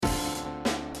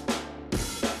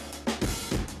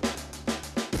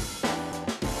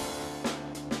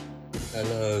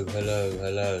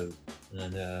Hello,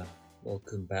 and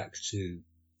welcome back to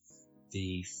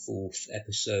the fourth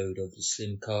episode of the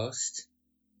Slimcast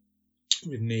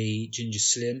with me, Ginger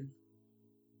Slim,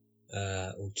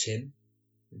 or Tim,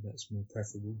 if that's more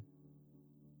preferable.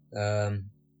 I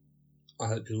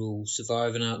hope you're all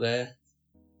surviving out there.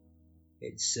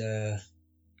 It's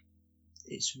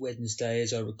Wednesday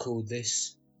as I record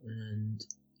this, and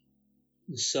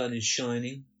the sun is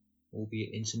shining,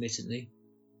 albeit intermittently,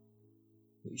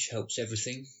 which helps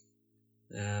everything.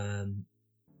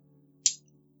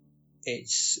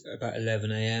 It's about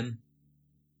 11 a.m.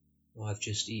 I've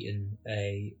just eaten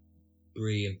a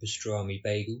brie and pastrami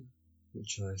bagel,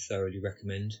 which I thoroughly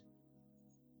recommend.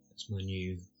 That's my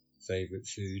new favourite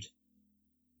food.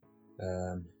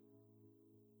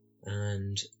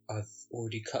 And I've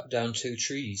already cut down 2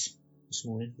 trees this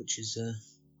morning, which is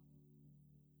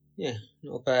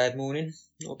not a bad morning,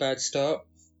 not a bad start.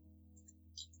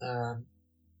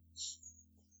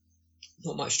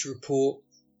 Not much to report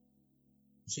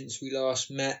since we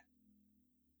last met.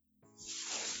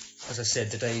 As I said,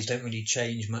 the days don't really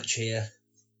change much here.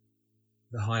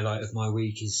 The highlight of my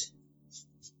week is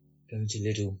going to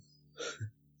Lidl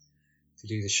to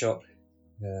do the shop.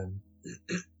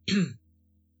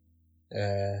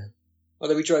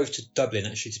 Although we drove to Dublin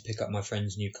actually to pick up my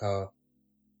friend's new car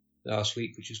last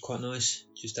week, which was quite nice,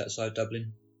 just outside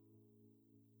Dublin.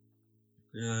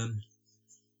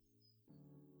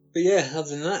 But yeah,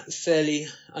 other than that, fairly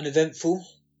uneventful.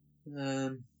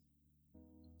 I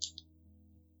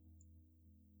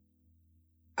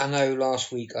know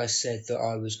last week I said that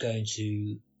I was going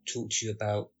to talk to you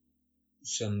about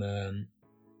some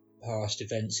past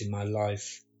events in my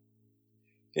life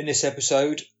in this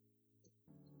episode,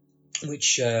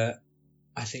 which I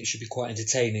think should be quite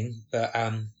entertaining, but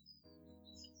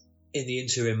in the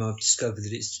interim I've discovered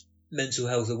that it's Mental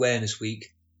Health Awareness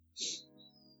Week,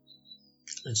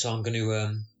 and so I'm going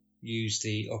to use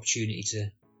the opportunity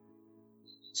to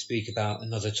speak about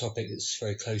another topic that's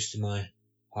very close to my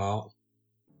heart,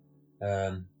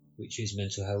 which is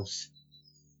mental health.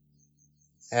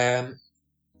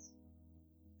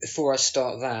 Before I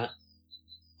start that,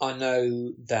 I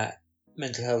know that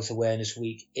Mental Health Awareness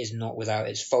Week is not without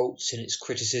its faults and its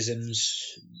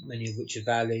criticisms, many of which are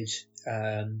valid.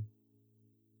 It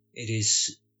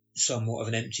is somewhat of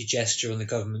an empty gesture on the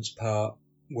government's part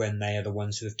when they are the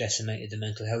ones who have decimated the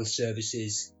mental health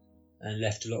services and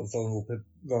left a lot of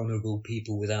vulnerable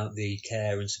people without the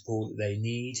care and support that they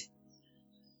need.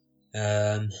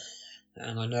 And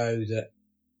I know that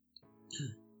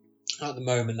at the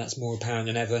moment that's more apparent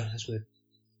than ever as we've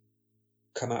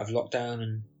come out of lockdown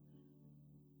and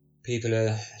people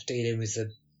are dealing with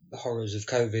the horrors of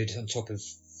COVID on top of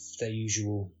their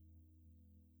usual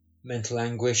mental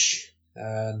anguish.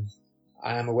 I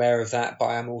am aware of that, but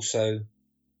I am also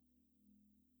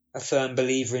a firm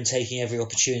believer in taking every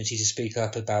opportunity to speak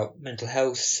up about mental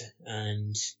health,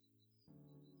 and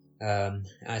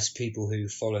as people who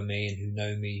follow me and who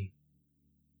know me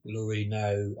will already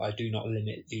know, I do not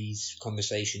limit these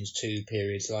conversations to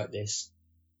periods like this.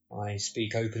 I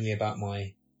speak openly about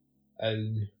my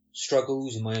own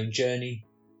struggles and my own journey,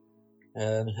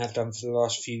 and have done for the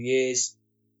last few years.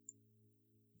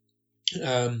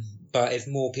 But if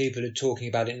more people are talking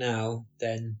about it now,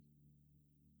 then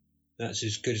that's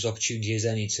as good as opportunity as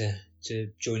any to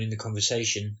join in the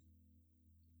conversation.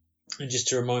 And just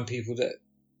to remind people that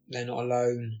they're not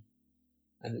alone,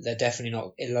 and that they're definitely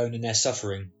not alone in their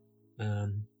suffering.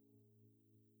 And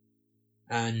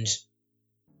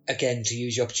again, to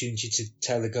use the opportunity to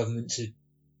tell the government to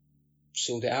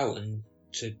sort it out and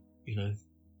to,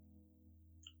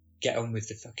 get on with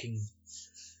the fucking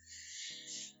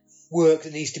work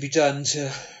that needs to be done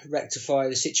to rectify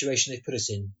the situation they've put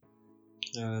us in,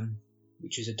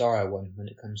 which is a dire one when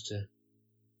it comes to,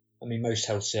 most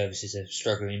health services are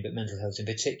struggling, but mental health in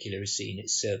particular has seen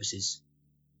its services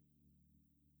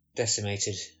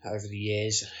decimated over the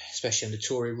years, especially under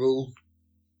Tory rule.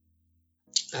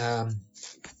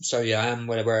 So yeah, I am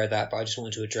well aware of that, but I just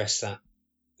wanted to address that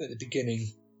at the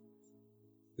beginning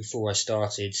before I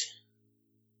started.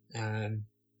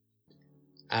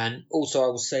 And also I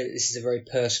will say that this is a very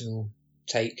personal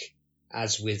take,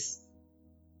 as with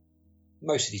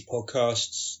most of these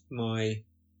podcasts. My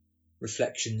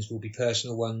reflections will be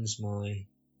personal ones. They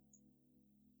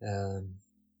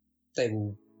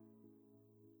will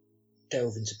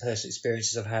delve into personal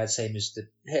experiences I've had, same as the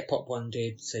hip hop one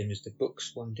did, same as the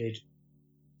books one did.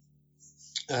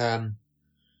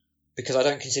 Because I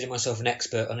don't consider myself an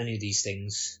expert on any of these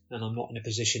things, and I'm not in a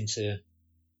position to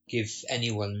give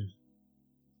anyone,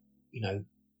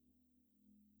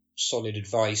 solid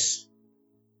advice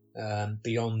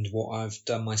beyond what I've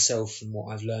done myself and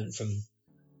what I've learned from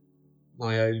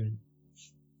my own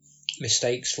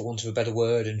mistakes, for want of a better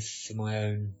word, and from my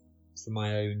own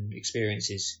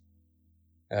experiences,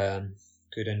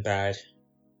 good and bad.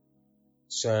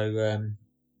 So,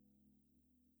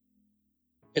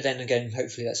 but then again,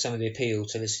 hopefully that's some of the appeal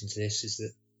to listen to this, is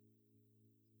that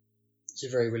it's a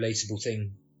very relatable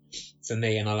thing for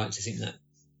me, and I like to think that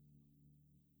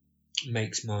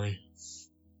makes my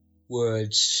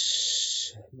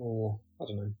words more, I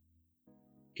don't know,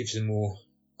 gives them more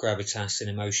gravitas and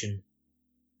emotion.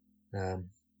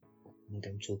 Maybe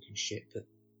I'm talking shit, but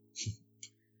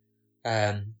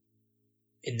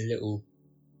in the little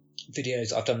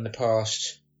videos I've done in the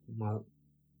past, my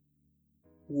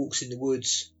walks in the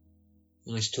woods,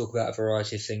 I used to talk about a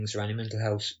variety of things around mental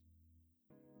health.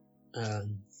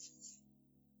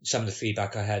 Some of the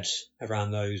feedback I had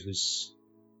around those was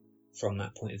from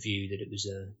that point of view, that it was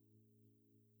a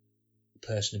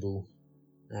personable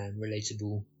and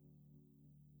relatable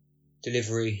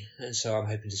delivery, and so I'm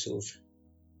hoping to sort of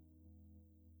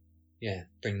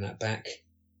bring that back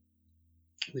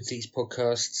with these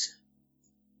podcasts.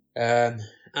 And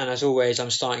as always,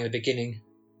 I'm starting at the beginning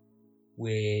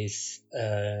with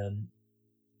a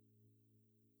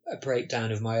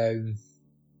breakdown of my own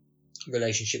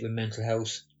relationship with mental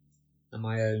health and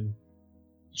my own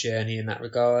journey in that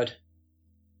regard.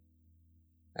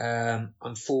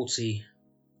 I'm 40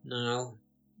 now,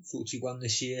 41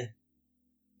 this year,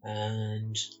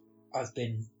 and I've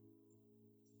been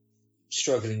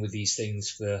struggling with these things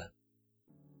for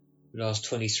the last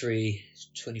 23,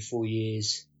 24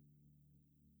 years.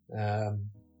 I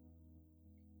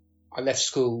left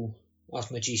school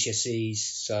after my GCSEs,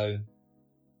 so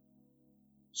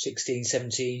 16,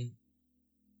 17,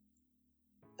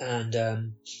 and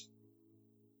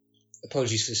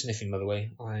apologies for the sniffing, by the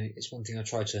way. It's one thing I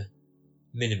try to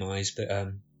minimise, but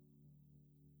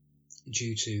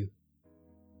due to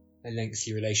a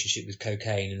lengthy relationship with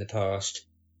cocaine in the past,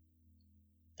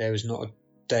 there was not a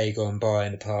day gone by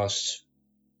in the past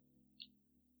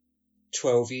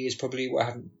 12 years probably where I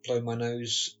haven't blown my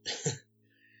nose.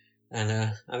 And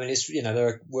I mean, it's, there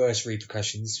are worse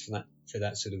repercussions for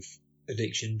that sort of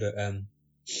addiction, but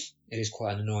it is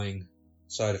quite an annoying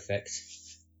side effect,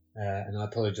 and I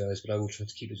apologise, but I will try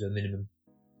to keep it to a minimum.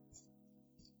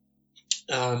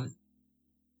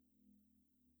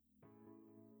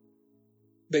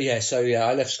 But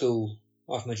I left school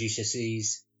after my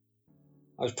GCSEs.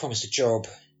 I was promised a job.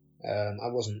 I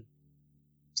wasn't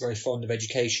very fond of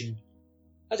education.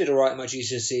 I did alright in my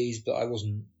GCSEs, but I was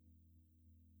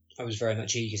very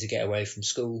much eager to get away from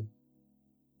school.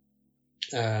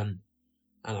 And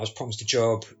I was promised a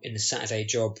job in the Saturday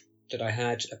job that I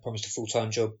had. I promised a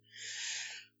full-time job,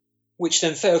 which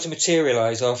then failed to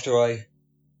materialise after I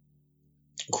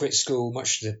quit school,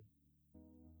 much to the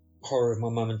horror of my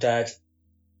mum and dad.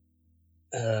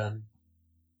 And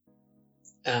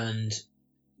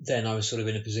then I was sort of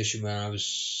in a position where I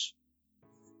was,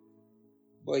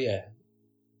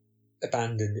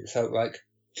 abandoned, it felt like.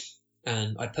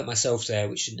 And I put myself there,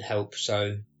 which didn't help.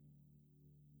 So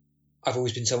I've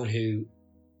always been someone who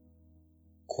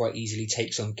quite easily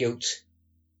takes on guilt.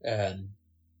 And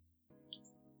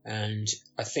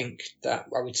I think that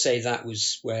I would say that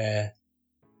was where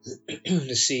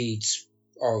the seeds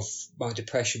of my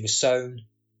depression were sown.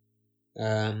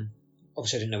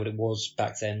 Obviously I didn't know what it was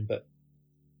back then, but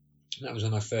that was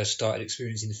when I first started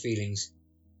experiencing the feelings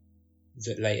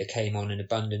that later came on in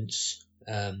abundance.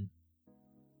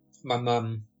 My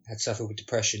mum had suffered with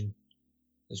depression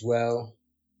as well,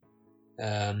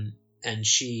 and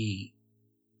she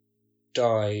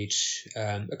died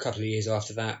a couple of years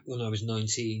after that, when I was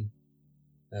 19.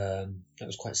 That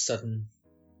was quite sudden.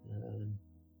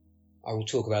 I will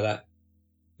talk about that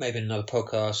maybe in another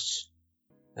podcast.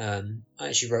 I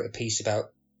actually wrote a piece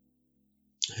about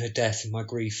her death and my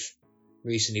grief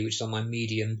recently, which is on my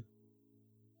Medium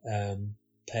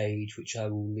page, which I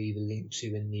will leave a link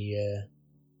to in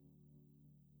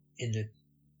the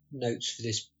notes for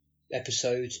this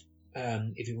episode.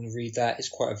 If you want to read that, it's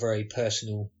quite a very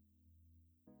personal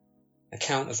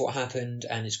account of what happened,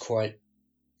 and it's quite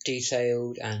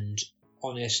detailed and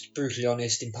honest, brutally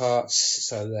honest in parts.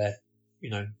 So,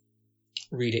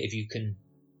 read it if you can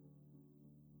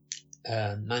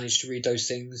manage to read those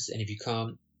things, and if you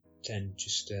can't, then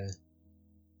just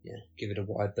give it a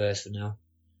wide berth for now.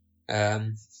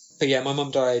 But my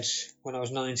mum died when I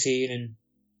was 19, and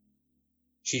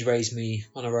she'd raised me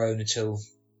on her own until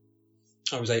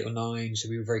I was 8 or 9, so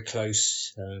we were very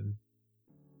close.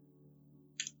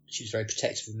 She was very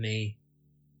protective of me,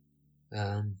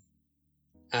 and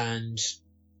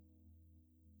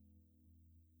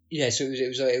yeah, so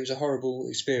it was a horrible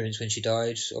experience when she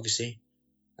died, obviously,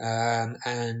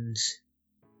 and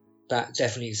that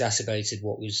definitely exacerbated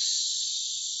what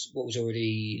was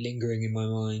already lingering in my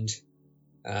mind,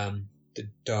 the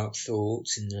dark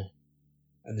thoughts and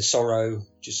the sorrow,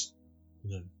 just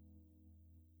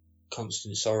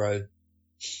constant sorrow.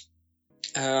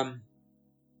 And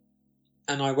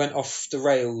I went off the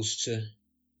rails, to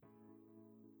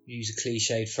use a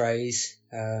cliched phrase.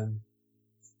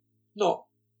 Not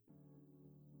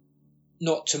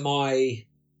to my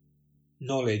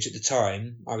knowledge at the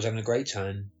time. I was having a great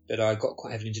time, but I got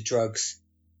quite heavily into drugs.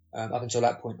 Up until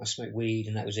that point, I smoked weed,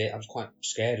 and that was it. I was quite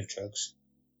scared of drugs.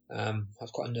 I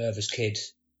was quite a nervous kid,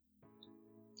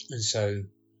 and so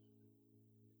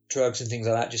drugs and things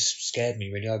like that just scared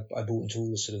me, really. I bought into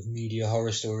all the sort of media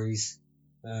horror stories.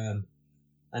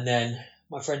 And then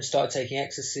my friends started taking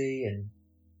ecstasy, and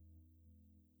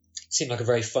it seemed like a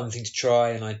very fun thing to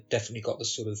try, and I definitely got the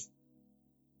sort of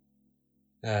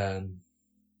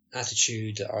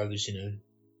attitude that I was, you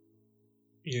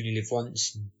only live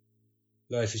once, and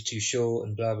life is too short,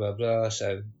 and blah, blah, blah.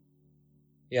 So,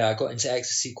 yeah, I got into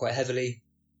ecstasy quite heavily.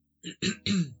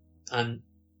 And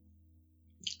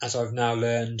as I've now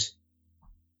learned,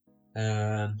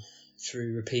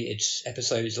 through repeated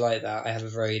episodes like that, I have a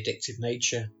very addictive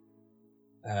nature.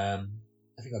 I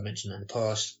think I've mentioned that in the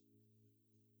past.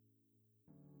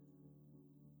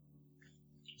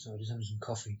 So I'm just having some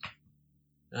coffee.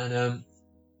 And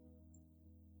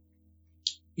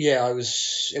yeah,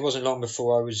 it wasn't long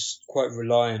before I was quite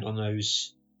reliant on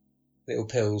those little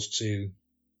pills to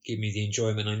give me the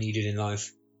enjoyment I needed in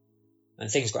life.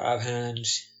 And things got out of hand.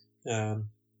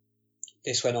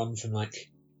 This went on from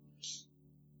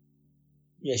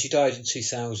she died in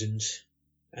 2000,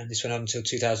 and this went on until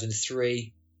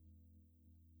 2003.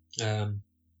 I mean,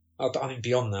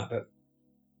 beyond that, but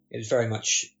it was very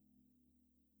much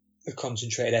a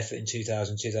concentrated effort in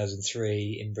 2000,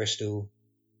 2003 in Bristol,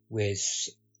 with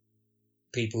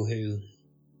people who,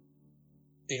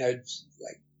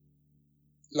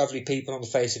 lovely people on the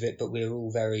face of it, but we were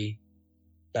all very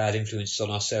bad influences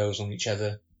on ourselves, on each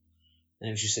other. And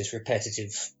it was just this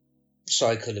repetitive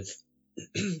cycle of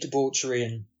debauchery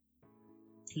and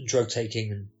drug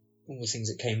taking and all the things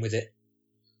that came with it.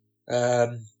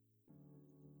 And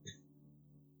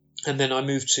then I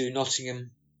moved to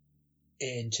Nottingham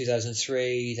in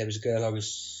 2003. There was a girl I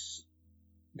was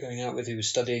going out with who was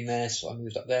studying there, so I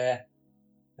moved up there.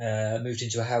 Moved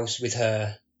into a house with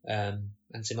her and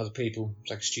some other people. It was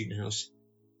like a student house.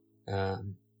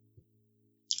 And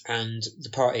the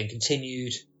partying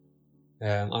continued.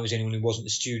 I was the only one who wasn't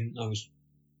a student. I was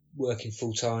working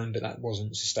full time, but that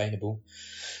wasn't sustainable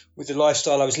with the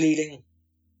lifestyle I was leading,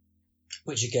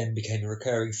 which again became a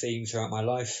recurring theme throughout my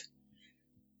life.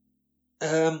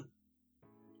 It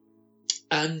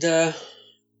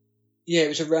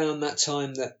was around that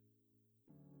time that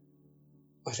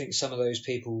I think some of those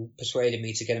people persuaded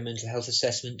me to get a mental health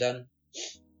assessment done.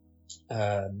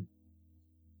 I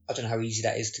don't know how easy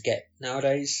that is to get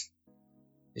nowadays.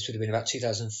 This would have been about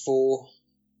 2004.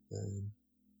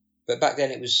 But back then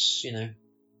it was, it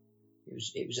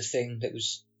was a thing that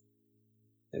was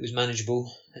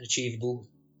manageable and achievable.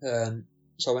 So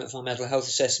I went for my mental health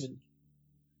assessment.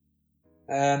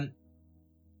 I'm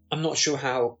not sure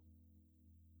how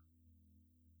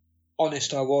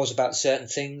honest I was about certain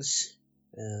things.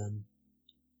 I'm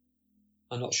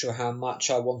not sure how much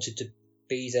I wanted to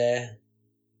be there,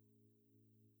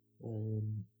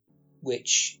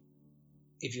 which,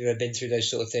 if you've ever been through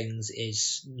those sort of things,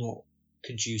 is not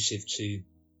conducive to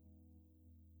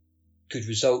good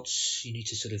results. You need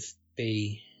to sort of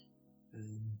be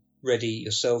ready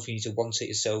yourself. You need to want it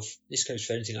yourself. This goes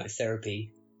for anything like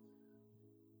therapy,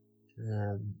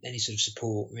 any sort of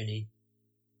support, any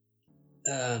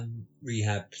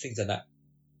rehab, things like that.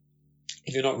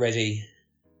 If you're not ready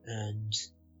and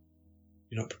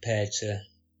you're not prepared to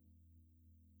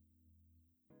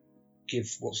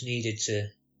give what's needed to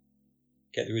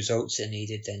get the results that are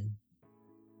needed, then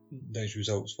those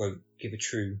results won't give a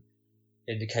true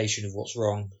indication of what's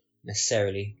wrong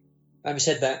necessarily. Having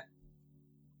said that,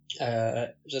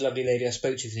 there was a lovely lady I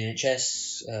spoke to from the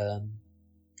NHS.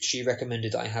 She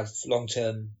recommended that I have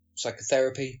long-term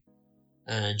psychotherapy,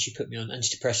 and she put me on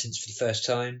antidepressants for the first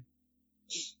time.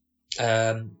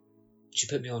 She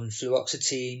put me on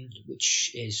fluoxetine,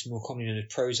 which is more commonly known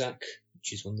as Prozac,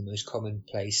 which is one of the most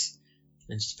commonplace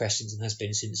antidepressants and has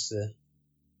been since the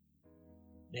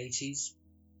 80s,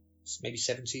 maybe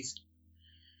 70s.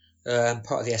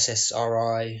 Part of the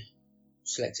SSRI,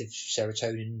 selective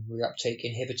serotonin reuptake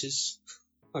inhibitors,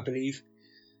 I believe.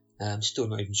 Still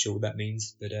not even sure what that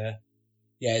means, but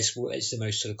yeah, it's the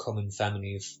most sort of common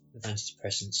family of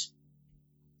antidepressants.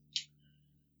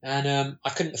 And I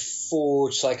couldn't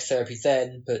afford psychotherapy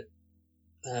then, but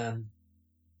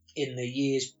in the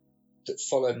years that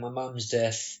followed my mum's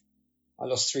death, I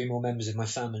lost 3 more members of my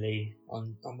family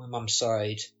on my mum's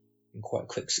side in quite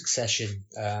quick succession.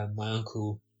 My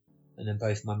uncle, and then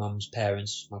both my mum's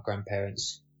parents, my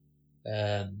grandparents.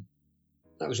 That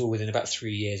was all within about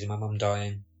 3 years of my mum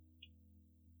dying,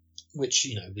 which,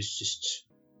 was just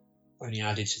only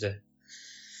added to the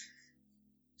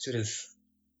sort of,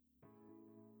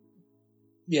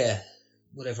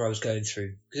 whatever I was going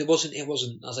through. Because it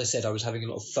wasn't, as I said, I was having a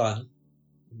lot of fun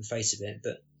on the face of it,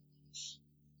 but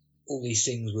all these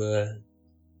things were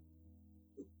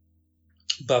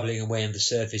bubbling away on the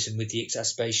surface, and with the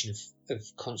exacerbation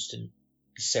of constant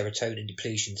serotonin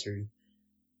depletion through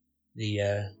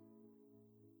the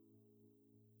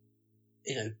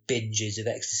binges of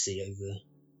ecstasy over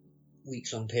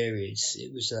weeks-long periods,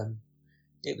 it was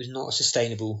not a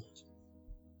sustainable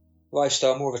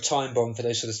lifestyle, more of a time bomb for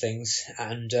those sort of things.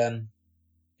 And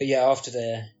but yeah, after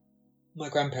my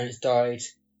grandparents died,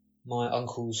 my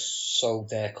uncles sold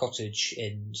their cottage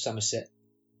in Somerset.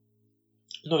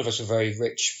 None of us were very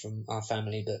rich from our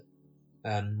family, but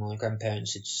my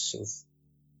grandparents had sort of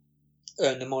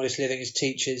earned a modest living as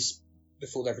teachers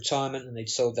before their retirement, and they'd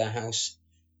sold their house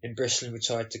in Bristol and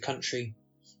retired to country.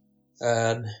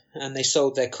 And they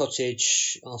sold their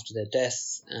cottage after their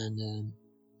death, and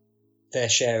their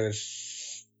share of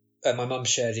my mum's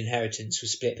share of the inheritance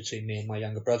was split between me and my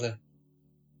younger brother.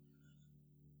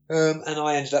 And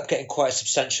I ended up getting quite a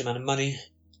substantial amount of money,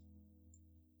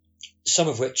 some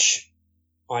of which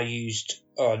I used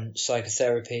on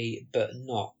psychotherapy, but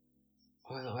not.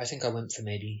 I think I went for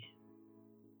maybe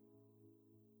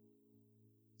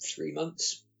 3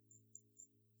 months,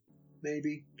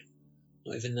 maybe,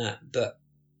 not even that. But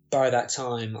by that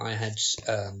time, I had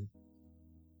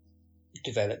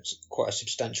developed quite a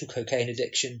substantial cocaine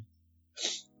addiction.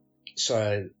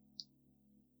 So,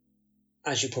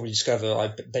 as you'll probably discover, I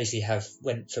basically I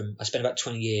spent about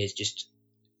 20 years just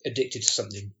addicted to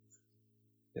something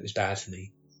that was bad for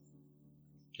me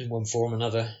in one form or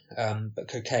another. But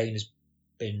cocaine has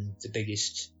been the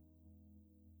biggest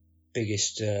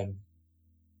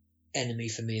enemy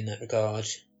for me in that regard,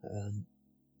 and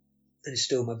it's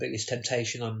still my biggest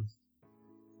temptation. I'm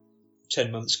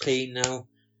 10 months clean now,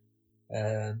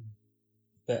 but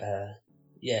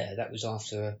that was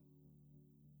after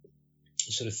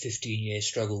a sort of 15-year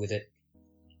struggle with it.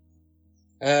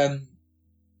 And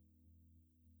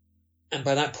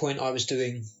by that point, I was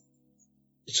doing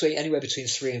anywhere between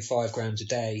 3 and 5 grams a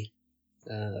day.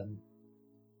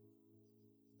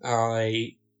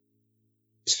 I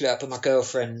split up with my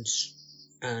girlfriend,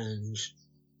 and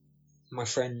my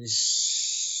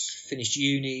friends finished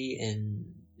uni,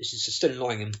 and this is still in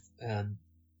Nottingham, and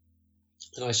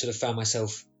I sort of found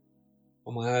myself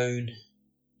on my own.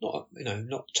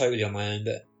 Not totally on my own,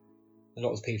 but a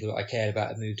lot of the people that I cared about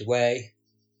had moved away,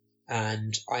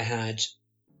 and I had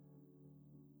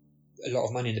a lot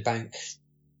of money in the bank,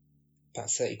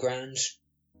 about 30 grand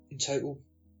in total.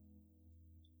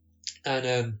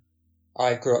 And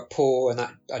I grew up poor, and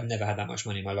I'd never had that much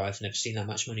money in my life, never seen that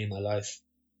much money in my life.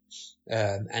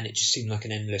 And it just seemed like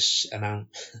an endless amount,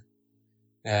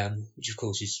 which of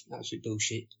course is absolute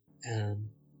bullshit.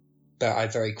 But I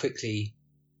very quickly,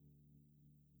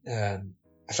 I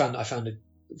found a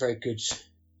very good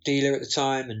dealer at the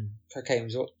time, and cocaine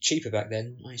was a lot cheaper back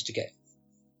then. I used to get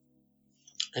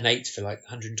an 8 for like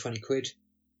 120 quid.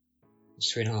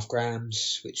 It's 3.5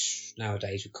 grams, which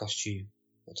nowadays would cost you,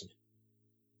 I don't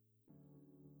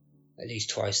know, at least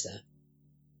twice that.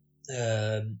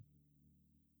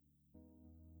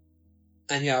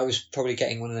 And I was probably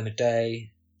getting one of them a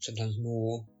day, sometimes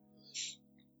more.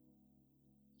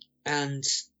 And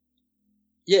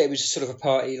it was sort of a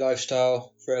party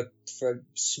lifestyle for a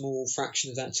small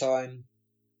fraction of that time.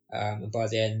 And by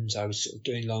the end, I was sort of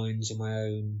doing lines on my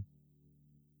own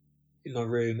in my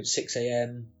room at 6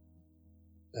 a.m.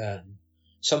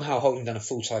 Somehow holding down a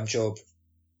full-time job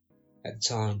at the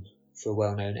time for a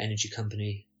well-known energy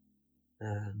company.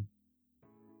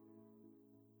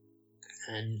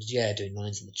 And doing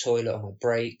lines in the toilet on my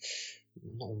break,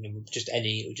 not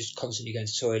just constantly going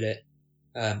to the toilet.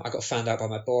 I got found out by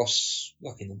my boss.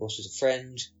 Luckily, my boss was a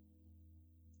friend.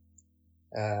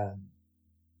 But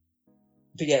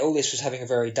all this was having a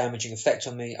very damaging effect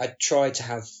on me. I tried to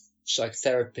have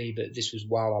psychotherapy, but this was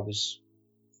while I was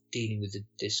dealing with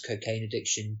this cocaine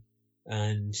addiction,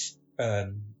 and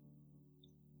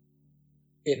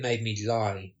it made me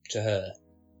lie to her,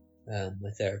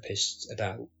 my therapist,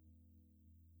 about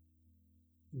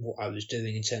what I was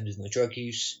doing in terms of my drug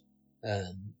use.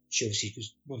 She obviously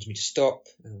wanted me to stop,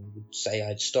 and would say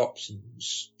I'd stopped and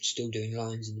was still doing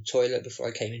lines in the toilet before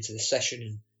I came into the session,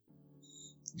 and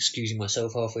excusing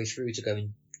myself halfway through to go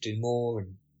and do more.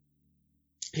 And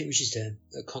it was just a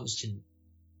constant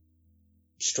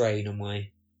strain on my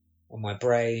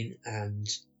brain and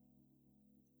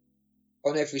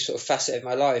on every sort of facet of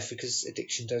my life, because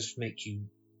addiction does make you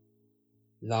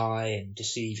lie and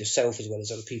deceive yourself as well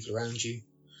as other people around you.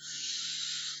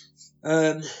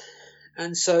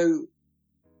 And so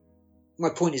my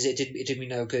point is, it did me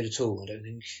no good at all. I don't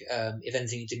think. If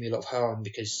anything, it did me a lot of harm,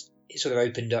 because it sort of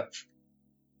opened up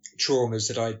traumas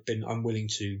that I'd been unwilling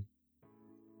to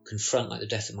confront, like the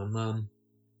death of my mum,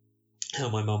 how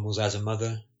my mum was as a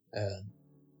mother,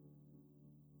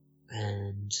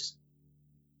 and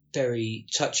very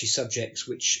touchy subjects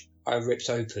which I ripped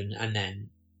open and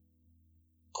then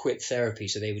quit therapy.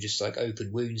 So they were just like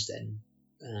open wounds then.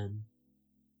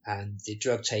 And the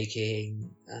drug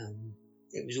taking,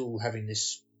 it was all having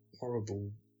this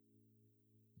horrible,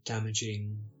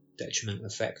 damaging, detrimental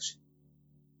effect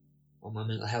on my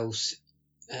mental health.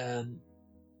 And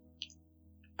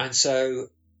so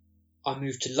I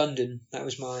moved to London. That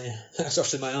was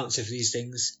often my answer for these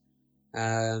things.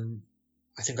 I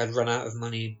think I'd run out of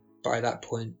money by that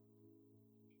point.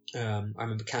 I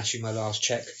remember cashing my last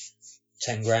check,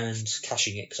 10 grand,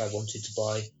 cashing it because I wanted to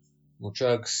buy more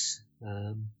drugs,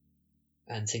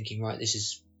 and thinking, right,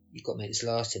 you've got to make this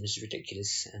last, and this is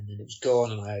ridiculous. And then it was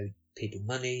gone, and I owed people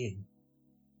money, and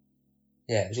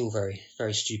yeah, it was all very,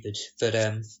 very stupid. But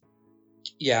I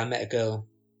met a girl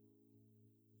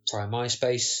via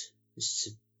MySpace. This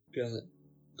is a girl that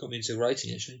got me into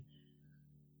writing, actually.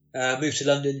 Moved to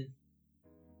London,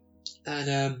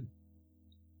 and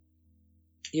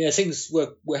things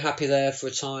were happy there for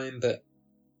a time, but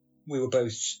we were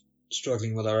both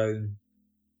struggling with our own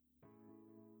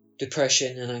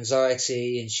depression and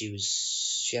anxiety, and she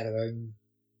had her own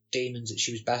demons that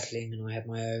she was battling, and I had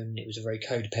my own. It was a very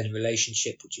codependent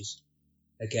relationship, which is,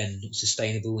 again, not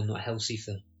sustainable and not healthy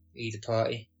for either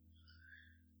party.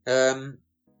 So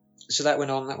that went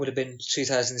on. That would have been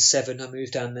 2007. I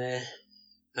moved down there,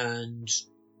 and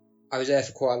I was there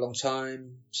for quite a long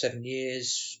time, 7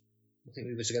 years. I think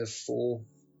we were together 4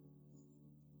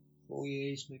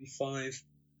 years, maybe 5.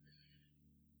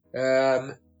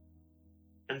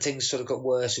 And things sort of got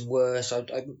worse and worse. I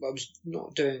was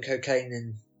not doing cocaine,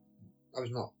 and I was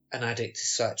not an addict as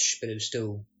such, but it was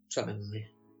still something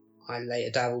I later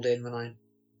dabbled in when I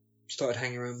started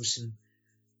hanging around with some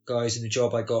guys in the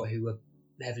job I got who were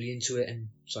heavily into it, and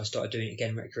so I started doing it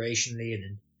again recreationally, and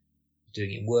then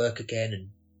doing it in work again,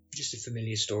 and just a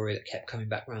familiar story that kept coming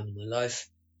back round in my life.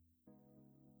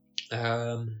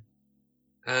 And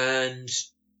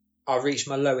I reached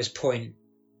my lowest point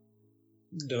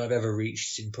that I've ever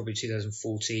reached in probably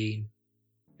 2014.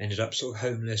 Ended up sort of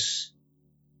homeless,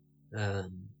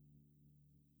 and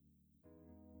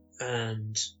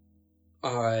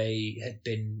I had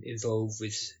been involved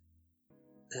with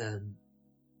a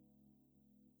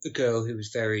girl who was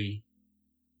very,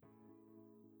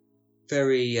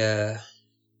 very,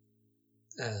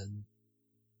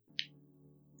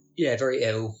 very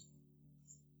ill,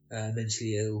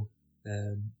 mentally ill,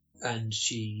 and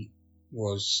she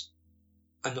was.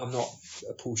 I'm not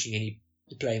apportioning any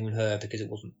blame on her because it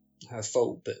wasn't her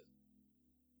fault, but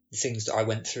the things that I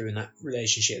went through in that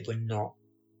relationship were not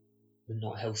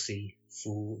healthy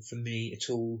for me at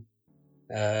all.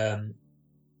 And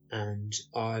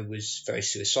I was very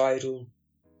suicidal.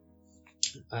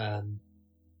 I'd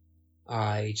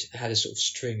had a sort of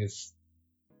string of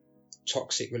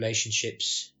toxic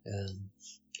relationships,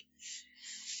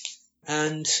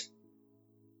 and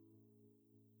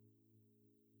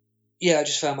I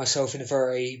just found myself in a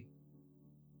very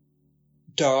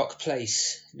dark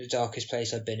place, the darkest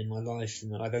place I've been in my life,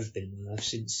 and that I've ever been in my life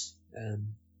since.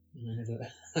 And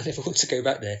I never want to go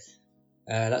back there.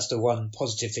 That's the one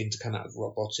positive thing to come out of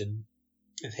rock bottom,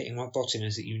 and hitting rock bottom,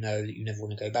 is that you know that you never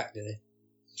want to go back there.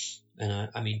 And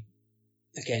I mean,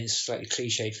 again, it's slightly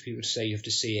cliched for people to say you have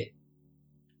to see it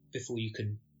before you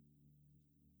can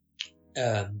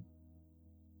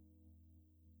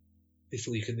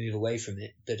move away from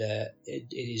it, but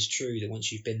it is true that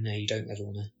once you've been there, you don't ever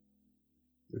want to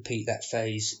repeat that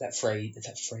phase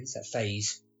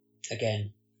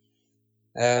again.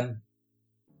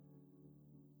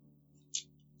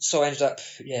 So I ended up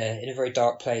in a very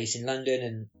dark place in London,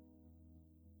 and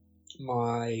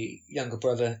my younger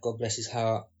brother, God bless his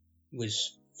heart,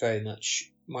 was very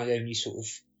much my only sort of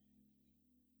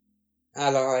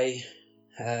ally.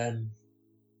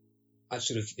 I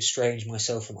sort of estranged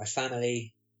myself from my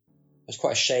family. was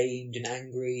quite ashamed and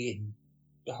angry, and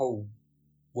the whole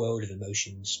world of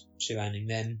emotions surrounding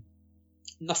them.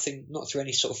 Nothing, not through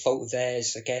any sort of fault of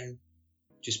theirs, again,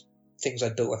 just things I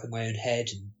built up in my own head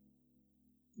and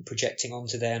projecting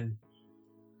onto them.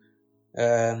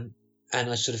 And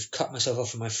I sort of cut myself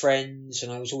off from my friends,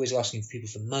 and I was always asking people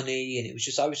for money, and I was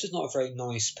just not a very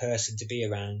nice person to be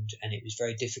around, and it was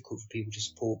very difficult for people to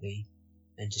support me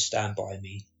and to stand by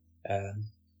me,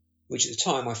 which at the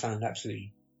time I found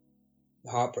absolutely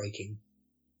heartbreaking.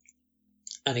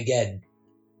 And again,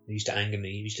 it used to anger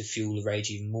me, it used to fuel the rage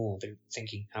even more, but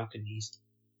thinking, how can these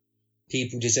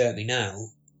people desert me now?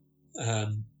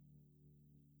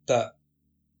 But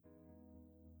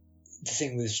the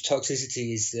thing with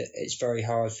toxicity is that it's very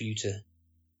hard for you to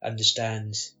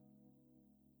understand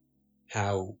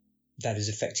how that is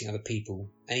affecting other people,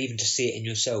 and even to see it in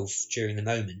yourself during the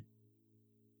moment.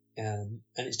 And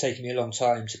it's taken me a long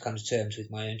time to come to terms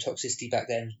with my own toxicity back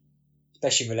then,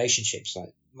 especially in relationships,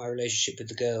 like my relationship with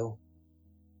the girl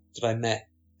that I met,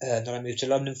 that I moved to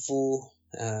London for.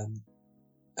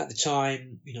 At the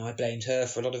time, I blamed her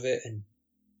for a lot of it, and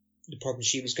the problems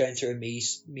she was going through, and me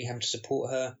having to support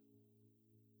her.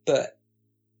 But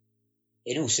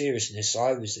in all seriousness,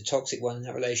 I was the toxic one in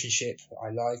that relationship.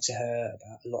 I lied to her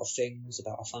about a lot of things,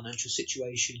 about our financial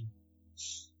situation,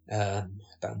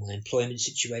 about my employment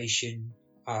situation.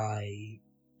 I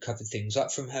covered things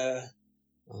up from her.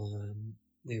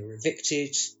 We were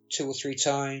evicted 2 or 3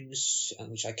 times,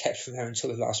 which I kept from her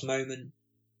until the last moment.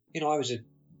 I was a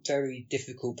very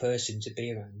difficult person to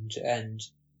be around, and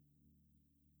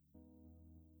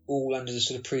all under the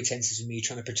sort of pretenses of me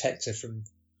trying to protect her from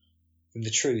the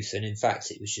truth. And in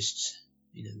fact, it was just,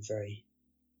 a very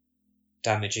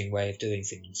damaging way of doing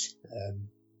things.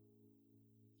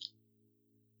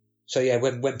 So yeah,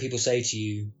 when people say to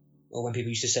you, or when people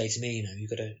used to say to me, you've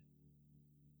got to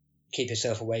keep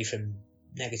yourself away from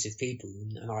negative people,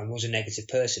 and I was a negative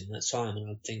person at that time, and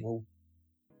I'd think, well,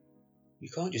 you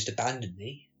can't just abandon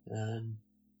me.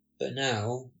 But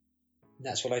now,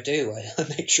 that's what I do. I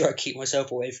make sure I keep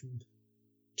myself away from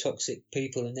toxic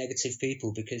people and negative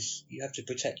people, because you have to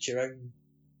protect your own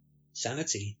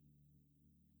sanity.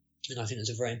 And I think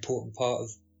that's a very important part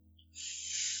of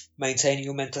maintaining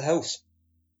your mental health.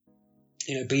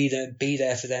 Be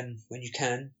there for them when you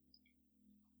can,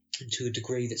 and to a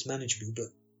degree that's manageable,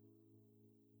 but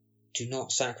do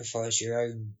not sacrifice your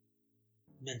own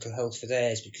mental health for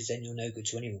theirs, because then you're no good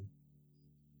to anyone.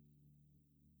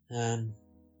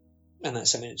 And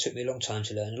that's something that took me a long time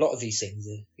to learn. A lot of these things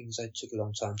are things I took a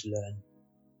long time to learn,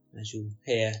 as you'll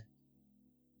hear.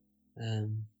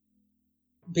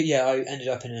 But yeah, I ended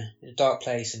up in a dark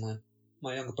place, and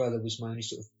my younger brother was my only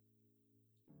sort of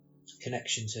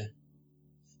connection to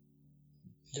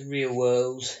the real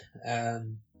world.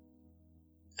 And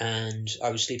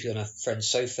I was sleeping on a friend's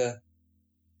sofa.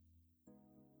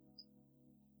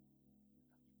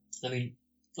 I mean,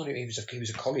 not even he was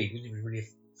a colleague, he wasn't even really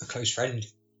a close friend.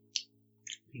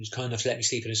 He was kind enough to let me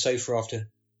sleep on a sofa after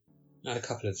I had a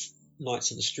couple of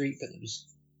nights on the street, but it was,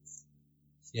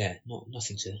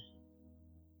 nothing to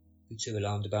be too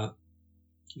alarmed about.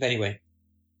 But anyway,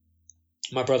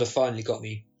 my brother finally got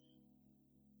me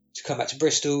to come back to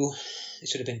Bristol. It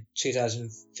should have been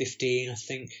 2015, I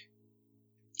think.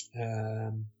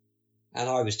 And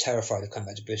I was terrified of coming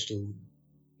back to Bristol.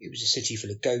 It was a city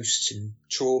full of ghosts and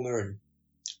trauma and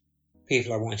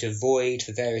people I wanted to avoid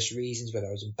for various reasons, whether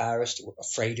I was embarrassed or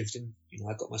afraid of them.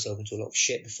 I got myself into a lot of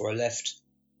shit before I left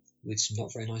with some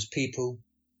not very nice people.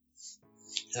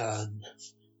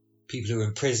 People who were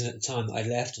in prison at the time that I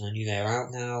left, and I knew they were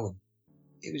out now. And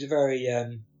it was a very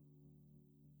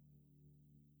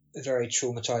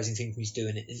traumatizing thing for me to do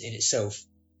in itself,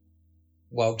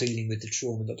 while dealing with the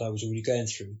trauma that I was already going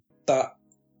through. But,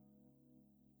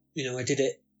 I did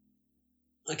it.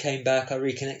 I came back, I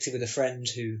reconnected with a friend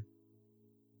who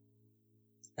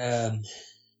had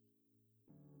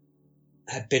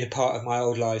been a part of my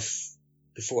old life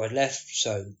before I left,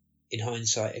 so in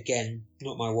hindsight, again,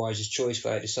 not my wisest choice,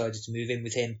 but I decided to move in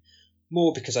with him,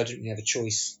 more because I didn't really have a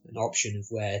choice, an option of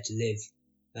where to live.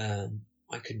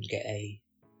 I couldn't get I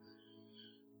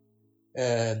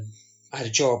had a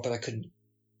job, but I couldn't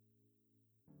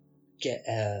get,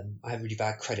 I had really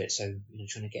bad credit, so,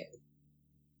 trying to get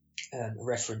a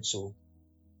reference, or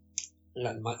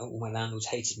all my landlords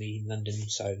hated me in London,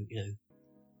 so,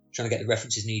 trying to get the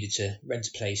references needed to rent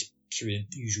a place through the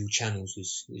usual channels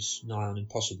was nigh on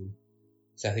impossible.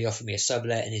 So he offered me a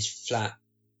sublet in his flat.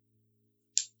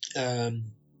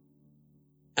 And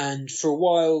for a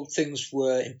while things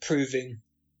were improving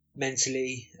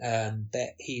mentally,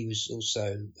 but he was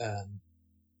also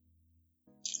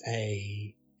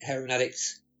a heroin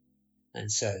addict,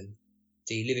 and so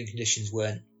the living conditions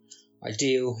weren't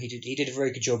ideal. He did a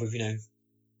very good job of,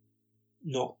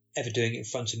 not ever doing it in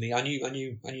front of me. I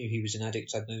knew he was an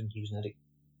addict. I'd known he was an addict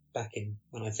back in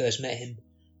when I first met him.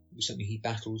 It was something he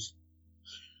battled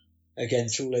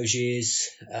against all those years,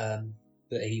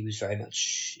 but he was very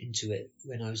much into it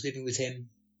when I was living with him.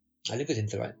 I lived with him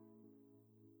for like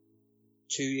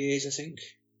 2 years, I think,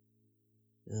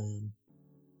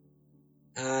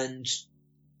 and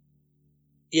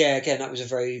yeah, again, that was a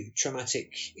very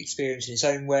traumatic experience in its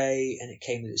own way, and it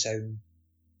came with its own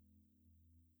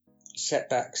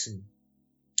setbacks and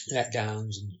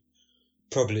letdowns and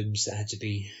problems that had to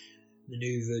be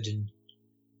manoeuvred, and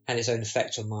had its own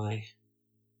effect on my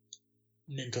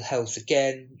mental health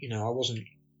again. I wasn't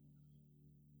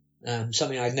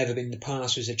something I'd never been in the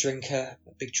past was a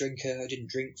big drinker. I didn't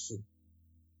drink for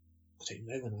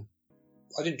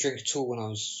I didn't drink at all when I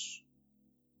was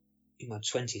in my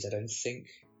 20s, I don't think.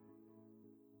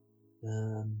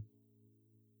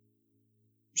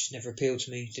 Just never appealed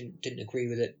to me, didn't agree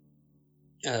with it.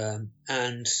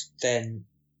 And then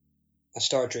I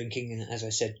started drinking, and as I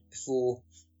said before,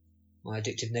 my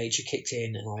addictive nature kicked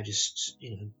in, and I just,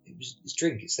 it's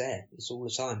drink, it's there, it's all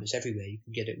the time, it's everywhere, you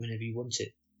can get it whenever you want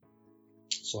it.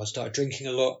 So I started drinking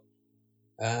a lot,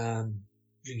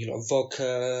 drinking a lot of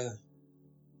vodka,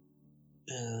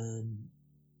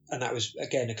 and that was,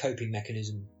 again, a coping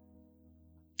mechanism.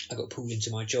 I got pulled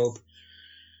into my job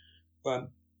by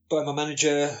my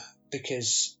manager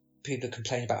because people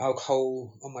complained about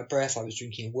alcohol on my breath. I was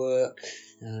drinking at work.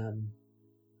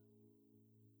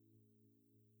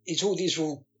 These are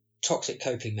all toxic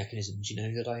coping mechanisms,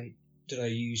 that I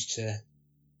use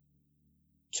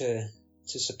to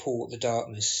support the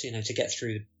darkness, to get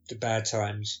through the bad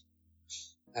times.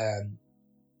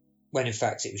 When in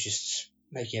fact it was just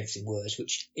making everything worse,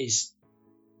 which is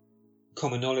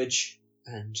common knowledge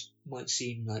and might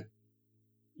seem like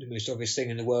the most obvious thing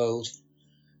in the world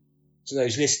to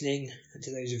those listening, and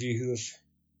to those of you who have,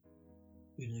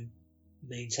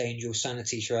 maintained your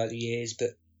sanity throughout the years.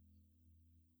 But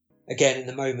again, in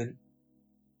the moment,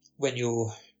 when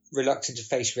you're reluctant to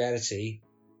face reality,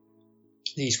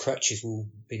 these crutches will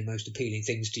be the most appealing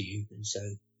things to you, and so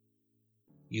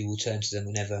you will turn to them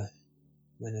whenever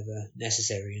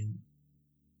necessary, and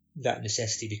that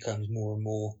necessity becomes more and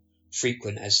more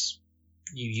frequent as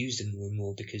you use them more and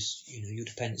more, because your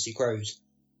dependency grows.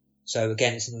 So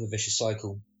again, it's another vicious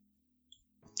cycle,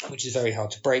 which is very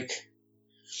hard to break.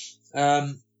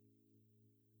 And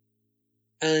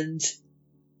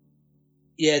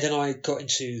yeah, then I got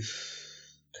into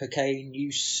cocaine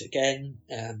use again.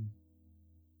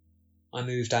 I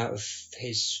moved out of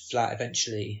his flat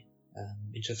eventually,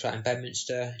 into a flat in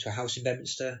Bedminster, into a house in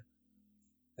Bedminster.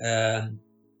 And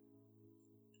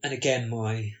again,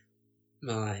 my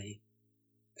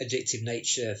addictive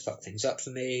nature fucked things up for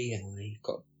me, and I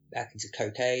got back into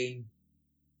cocaine.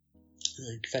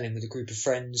 And I fell in with a group of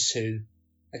friends who,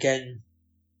 again,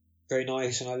 very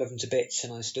nice, and I love them to bits,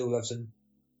 and I still love them.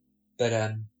 But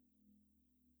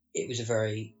it was a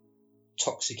very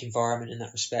toxic environment in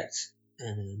that respect,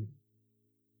 and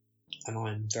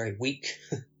I'm very weak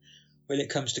when it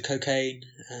comes to cocaine,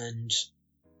 and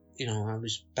I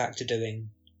was back to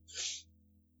doing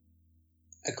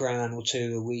a gram or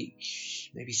two a week,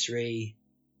 maybe 3,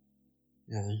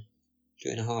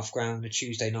 doing a half gram on a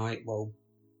Tuesday night while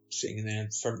sitting in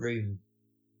the front room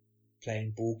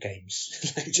playing board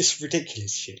games, like just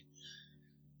ridiculous shit.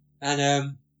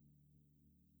 And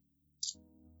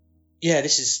yeah,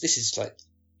 this is like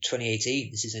 2018.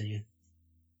 This is only a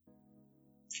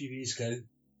few years ago,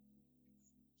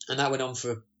 and that went on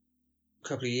for a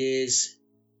couple of years.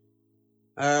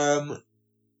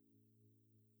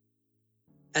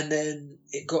 And then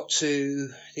it got to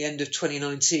the end of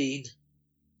 2019,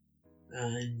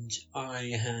 and I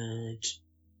had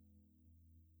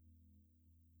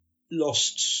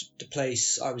lost the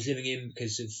place I was living in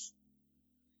because of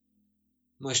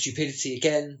my stupidity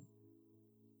again,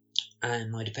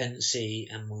 and my dependency,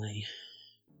 and my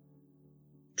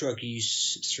drug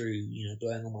use through,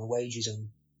 blowing all my wages on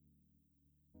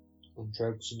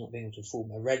drugs and not being able to afford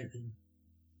my rent.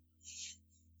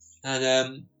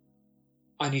 And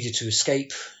I needed to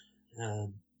escape,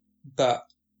 but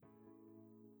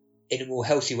in a more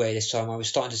healthy way this time. I was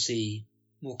starting to see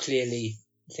more clearly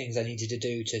things I needed to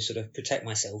do to sort of protect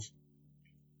myself.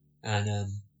 And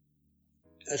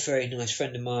a very nice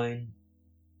friend of mine,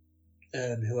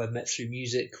 who I met through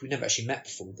music, we never actually met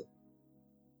before, but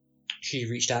she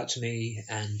reached out to me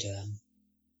and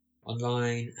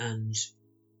online, and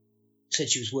said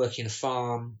she was working on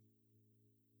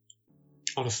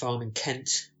a farm in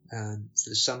Kent, for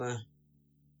the summer,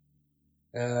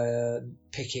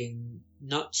 picking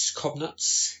nuts, cob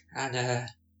nuts, and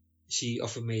she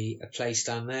offered me a place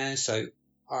down there. So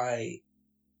I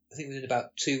think within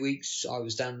about 2 weeks I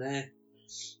was down there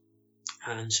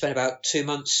and spent about 2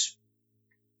 months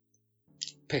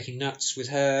picking nuts with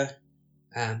her.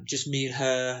 Just me and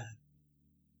her,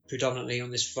 predominantly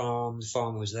on this farm. The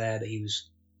farmer was there, but he was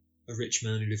a rich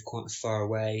man who lived quite far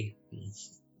away,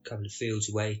 a couple of fields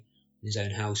away, in his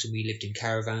own house, and we lived in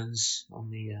caravans on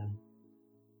the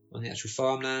actual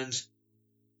farmland.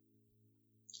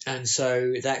 And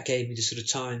so that gave me the sort of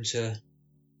time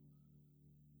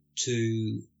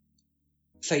to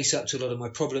face up to a lot of my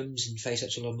problems and face up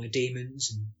to a lot of my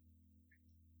demons and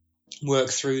work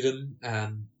through them.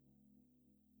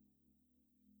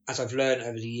 As I've learned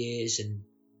over the years, and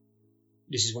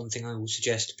this is one thing I will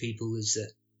suggest to people, is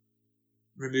that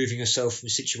removing yourself from a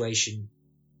situation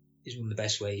is one of the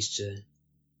best ways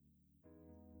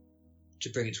to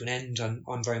bring it to an end.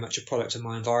 I'm very much a product of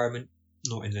my environment,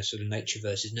 not in the sort of nature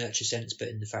versus nurture sense, but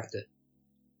in the fact that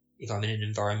if I'm in an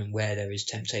environment where there is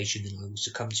temptation, then I will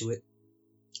succumb to it.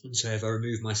 And so if I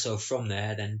remove myself from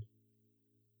there, then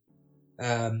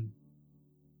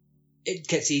it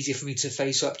gets easier for me to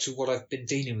face up to what I've been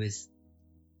dealing with.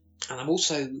 And I'm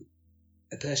also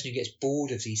a person who gets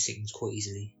bored of these things quite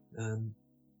easily.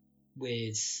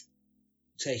 With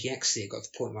taking ecstasy, it got to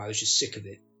the point where I was just sick of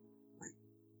it. Like,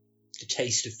 the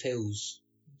taste of pills,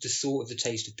 the thought of the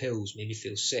taste of pills made me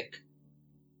feel sick.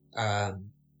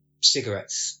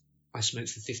 Cigarettes, I smoked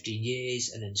for 15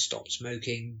 years and then stopped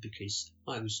smoking because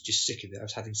I was just sick of it. I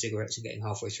was having cigarettes and getting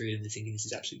halfway through them and thinking this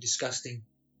is absolutely disgusting.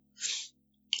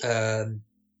 And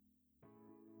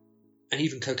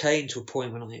even cocaine, to a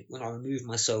point when I removed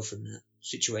myself from that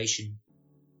situation.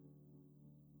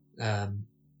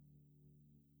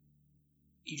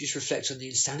 You just reflect on the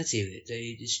insanity of it,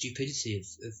 the stupidity of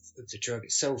the drug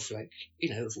itself. Like,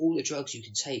 of all the drugs you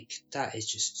can take, that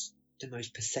is just the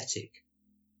most pathetic,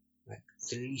 like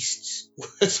the least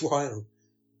worthwhile.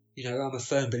 I'm a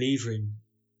firm believer in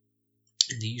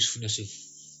the usefulness of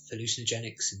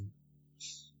hallucinogenics and,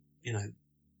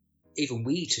 even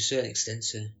weed to a certain extent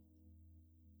to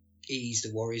ease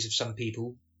the worries of some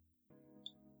people.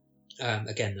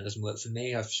 Again, that doesn't work for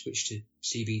me. I've switched to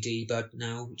CBD bud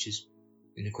now, which has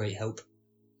been a great help.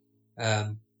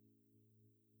 But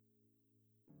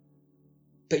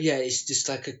yeah, it's just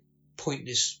like a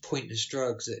pointless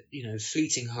drug that,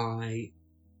 fleeting high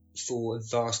for a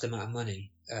vast amount of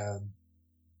money.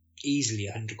 Easily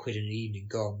 100 quid in an evening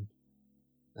gone.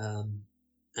 And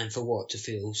for what? To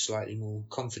feel slightly more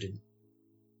confident.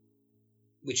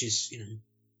 Which is,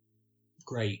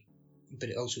 great. But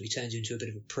it ultimately turns you into a bit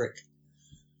of a prick.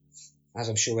 As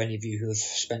I'm sure any of you who have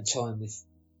spent time with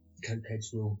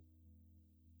cokeheads will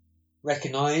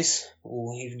recognise,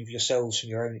 or even of yourselves from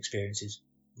your own experiences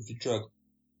with the drug.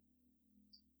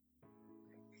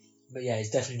 But yeah,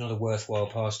 it's definitely not a worthwhile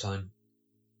pastime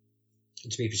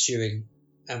to be pursuing.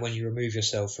 And when you remove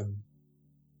yourself from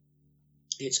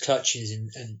its clutches and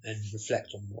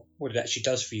reflect on what it actually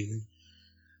does for you and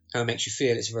how it makes you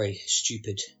feel, it's a very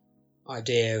stupid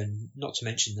idea, and not to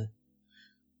mention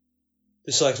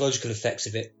the psychological effects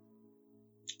of it.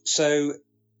 So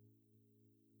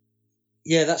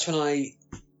yeah, that's when I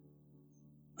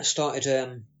started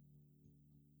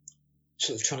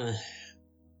sort of trying to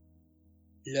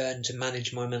learn to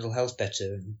manage my mental health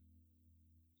better and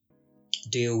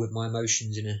deal with my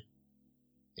emotions in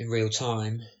real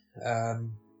time,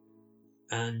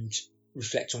 and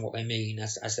reflect on what they mean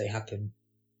as they happen,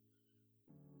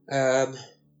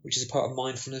 which is a part of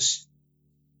mindfulness.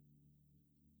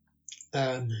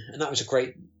 And that was a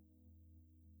great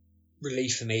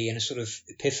relief for me and a sort of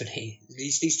epiphany.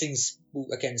 These things will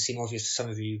again seem obvious to some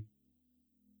of you,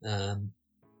 but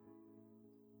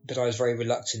I was very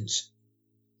reluctant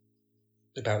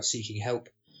about seeking help,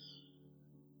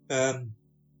 or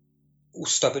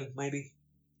stubborn maybe.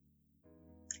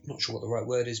 I'm not sure what the right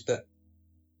word is, but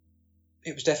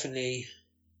it was definitely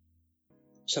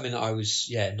something that I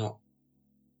was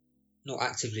not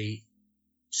actively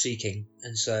seeking.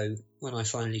 And so when I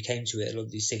finally came to it, a lot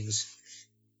of these things,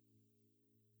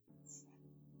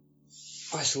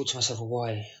 I thought to myself,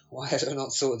 well, why had I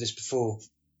not thought of this before?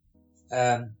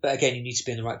 But again, you need to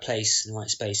be in the right place, in the right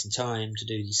space and time to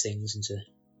do these things and to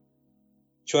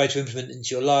try to implement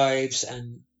into your lives.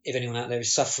 And if anyone out there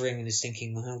is suffering and is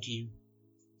thinking, well, how do you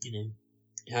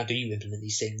implement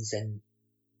these things, then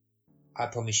I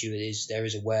promise you there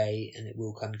is a way, and it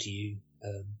will come to you.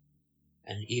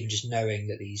 And even just knowing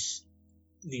that these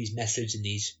methods and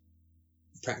these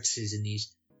practices and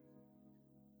these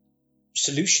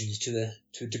solutions to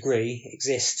a degree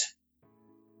exist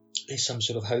is some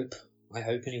sort of hope I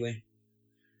hope anyway.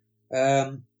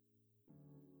 And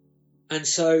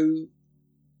so,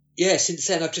 yeah, since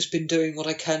then I've just been doing what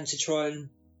I can to try and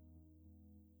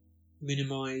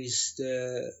minimise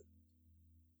the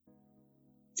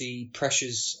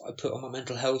pressures I put on my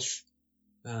mental health.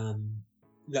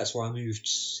 That's why I moved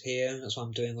here. That's why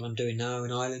I'm doing what I'm doing now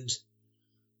in Ireland.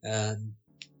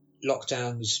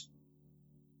 Lockdown was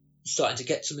starting to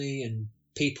get to me, and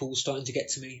people starting to get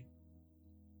to me.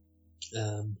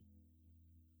 And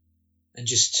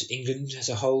just England as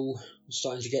a whole was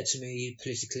starting to get to me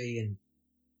politically and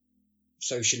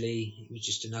socially. It was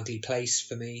just an ugly place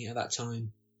for me at that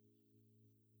time.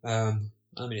 I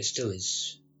mean, it still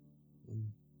is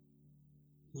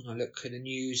when I look at the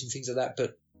news and things like that.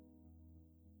 But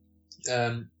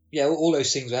yeah, all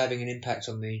those things were having an impact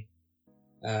on me.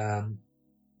 And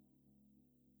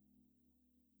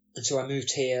so I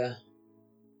moved here.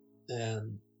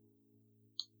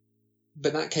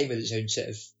 But that came with its own set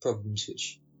of problems,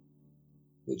 which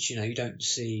you don't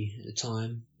see at the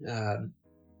time,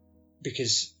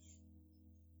 because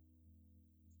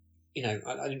I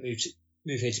didn't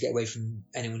move here to get away from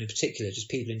anyone in particular, just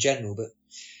people in general. But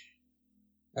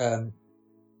and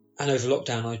over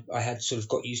lockdown, I had sort of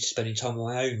got used to spending time on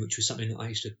my own, which was something that I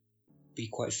used to be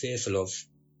quite fearful of,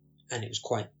 and it was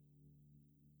quite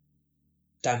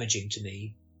damaging to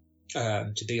me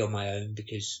to be on my own,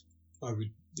 because I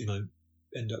would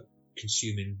end up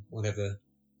consuming whatever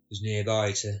was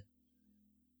nearby to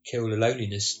kill the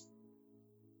loneliness.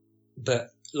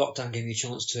 But lockdown gave me a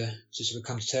chance to sort of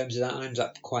come to terms with that. I ended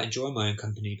up quite enjoying my own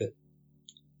company,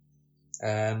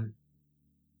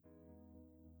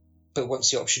 but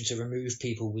once the option to once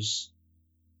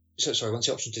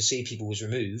the option to see people was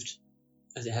removed,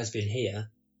 as it has been here,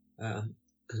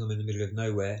 because I'm in the middle of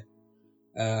nowhere,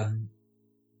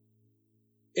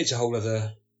 it's a whole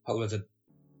other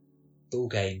ball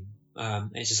game.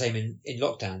 It's the same in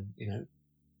lockdown.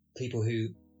 People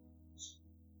who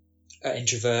are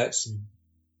introverts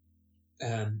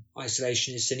and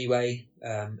isolationists anyway,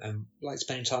 and like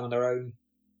spending time on their own.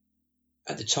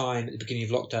 At the time, at the beginning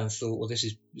of lockdown, thought, well, this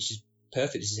is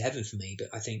perfect. This is heaven for me. But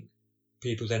I think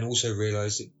people then also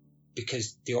realised that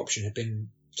because the option had been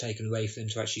taken away for them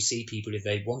to actually see people if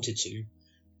they wanted to,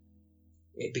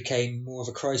 it became more of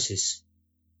a crisis.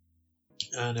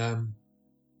 And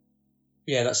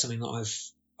yeah, that's something that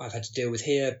I've had to deal with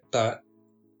here, but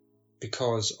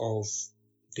because of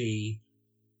the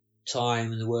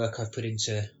time and the work I've put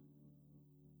into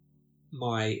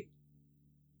my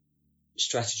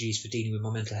strategies for dealing with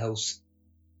my mental health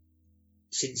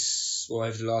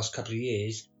over the last couple of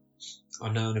years,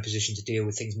 I'm now in a position to deal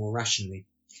with things more rationally.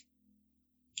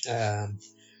 I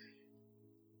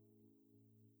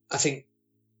think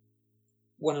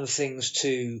one of the things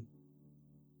to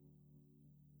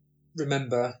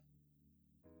remember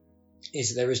is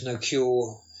that there is no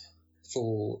cure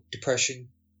for depression.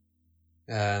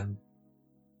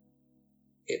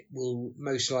 It will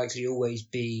most likely always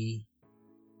be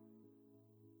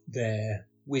there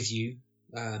with you.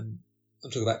 I'm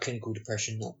talking about clinical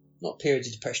depression, not periods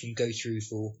of depression you go through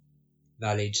for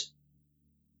valid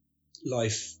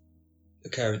life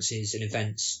occurrences and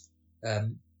events.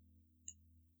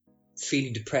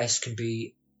 Feeling depressed can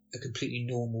be a completely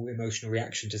normal emotional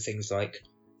reaction to things like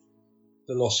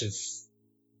the loss of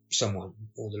someone,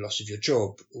 or the loss of your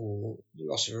job, or the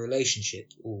loss of a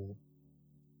relationship, or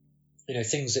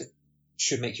things that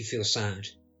should make you feel sad.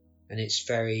 And it's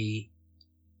very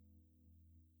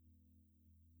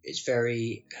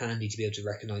handy to be able to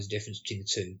recognise the difference between the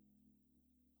two.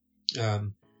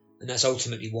 And that's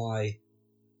ultimately why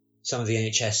some of the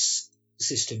NHS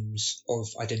systems of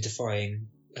identifying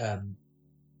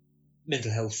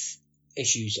mental health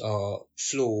issues are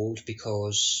flawed,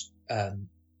 because I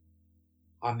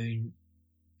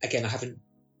haven't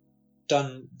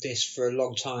done this for a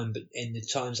long time, but in the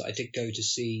times that I did go to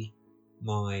see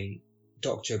my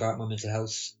doctor about my mental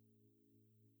health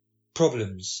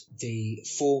problems, the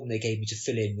form they gave me to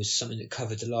fill in was something that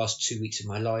covered the last 2 weeks of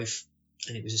my life,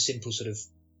 and it was a simple sort of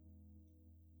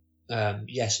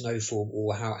yes/no form,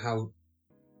 or how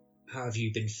have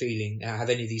you been feeling? Have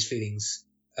any of these feelings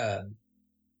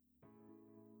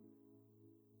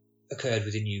occurred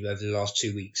within you over the last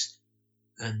 2 weeks?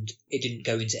 And it didn't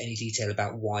go into any detail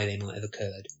about why they might have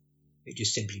occurred. It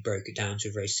just simply broke it down to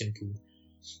a very simple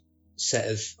set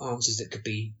of answers that could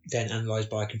be then analysed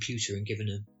by a computer and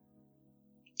given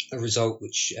a result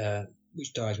which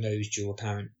diagnosed your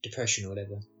apparent depression or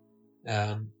whatever.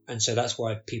 And so that's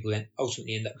why people then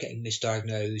ultimately end up getting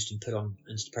misdiagnosed and put on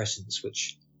antidepressants,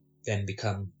 which then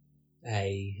become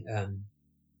a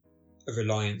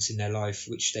reliance in their life,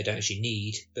 which they don't actually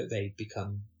need, but they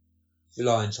become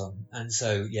reliant on. And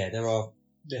so, yeah, there are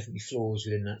definitely flaws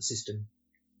within that system.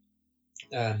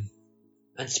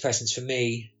 Antidepressants for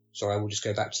me, sorry, I will just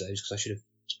go back to those because I should have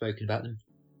spoken about them.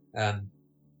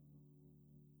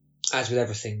 As with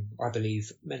everything, I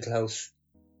believe mental health,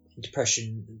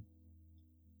 depression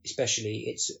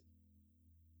especially,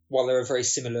 while there are very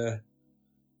similar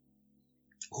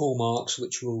hallmarks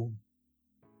which will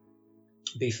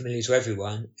be familiar to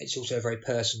everyone, it's also a very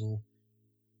personal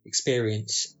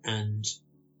experience, and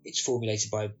it's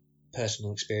formulated by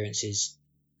personal experiences,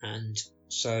 and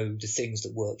so the things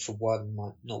that work for one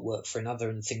might not work for another,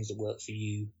 and the things that work for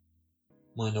you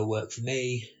might not work for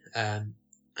me.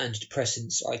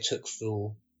 Antidepressants I took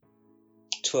for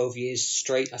 12 years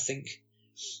straight, I think.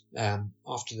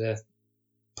 After the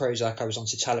Prozac, I was on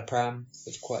citalopram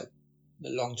for quite a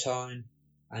long time,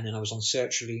 and then I was on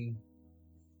sertraline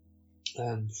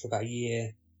for about a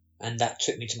year, and that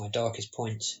took me to my darkest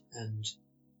point, and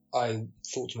I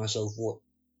thought to myself, what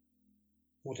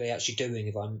are they actually doing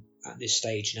if I'm at this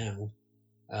stage now?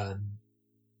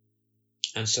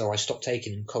 And so I stopped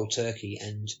taking them cold turkey,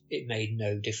 and it made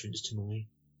no difference to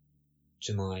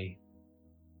my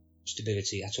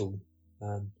stability at all.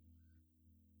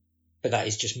 But that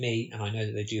is just me, and I know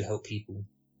that they do help people,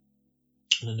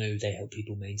 and I know they help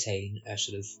people maintain a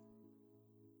sort of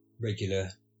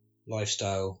regular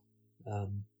lifestyle, a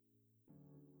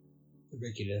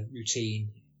regular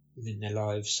routine within their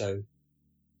lives. So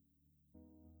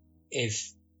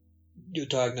if you're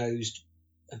diagnosed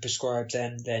and prescribed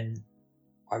them, then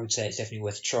I would say it's definitely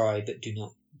worth a try, but do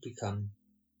not become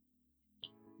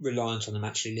reliant on them.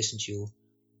 Actually listen to your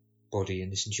body and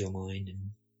listen to your mind,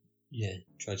 and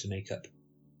try to make up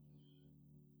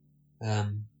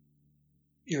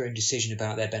your own decision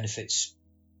about their benefits.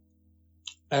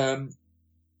 So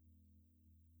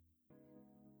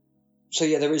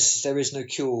yeah, there is no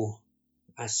cure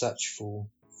as such for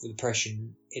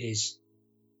depression. It is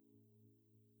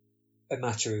a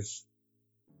matter of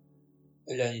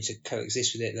learning to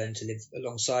coexist with it, learning to live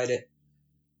alongside it,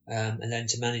 and learn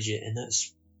to manage it. And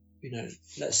that's,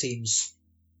 that seems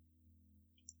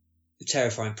a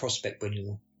terrifying prospect when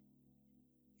you're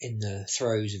in the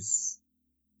throes of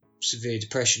severe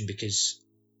depression, because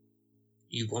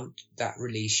you want that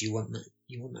release, you want that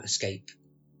escape,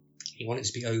 you want it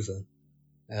to be over.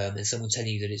 And someone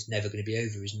telling you that it's never going to be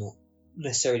over is not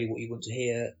necessarily what you want to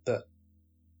hear, but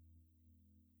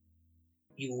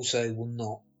you also will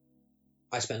not.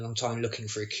 I spent a long time looking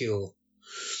for a cure,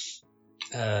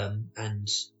 and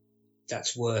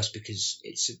that's worse because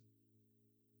it's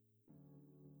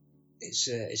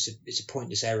a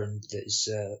pointless errand that is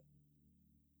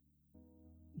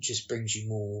just brings you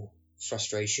more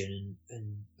frustration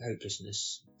and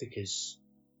hopelessness, because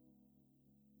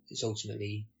it's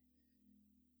ultimately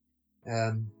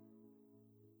going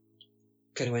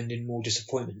to end in more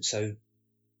disappointment. So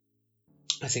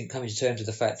I think coming to terms with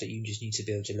the fact that you just need to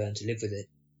be able to learn to live with it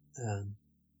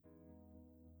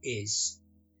is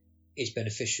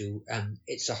beneficial, and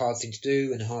it's a hard thing to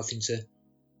do and a hard thing to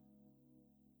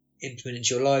implement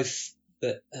into your life,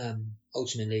 but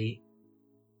ultimately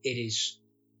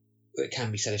it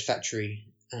can be satisfactory.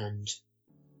 And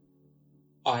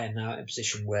I am now in a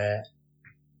position where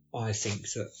I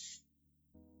think that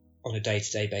on a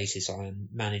day-to-day basis I am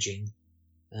managing,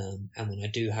 and when I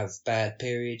do have bad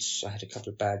periods, I had a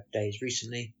couple of bad days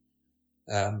recently,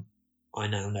 I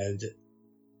now know that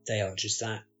they are just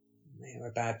that. They are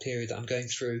a bad period that I'm going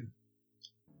through,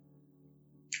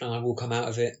 and I will come out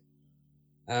of it.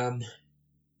 And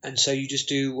so you just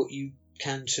do what you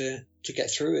can to get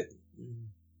through it,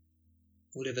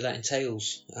 whatever that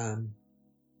entails. As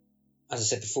I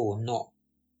said before, not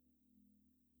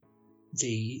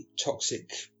the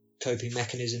toxic coping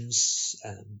mechanisms,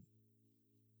 and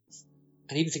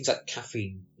even things like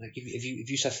caffeine. Like if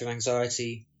you suffer from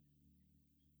anxiety,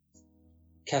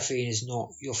 caffeine is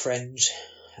not your friend.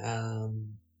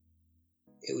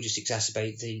 It will just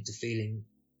exacerbate the feeling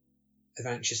of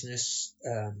anxiousness.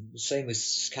 Same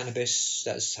with cannabis.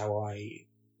 I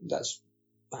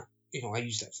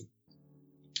used that for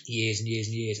years and years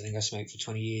and years. I think I smoked for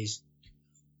 20 years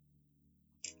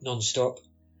non-stop,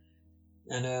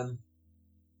 and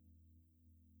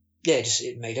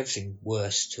it made everything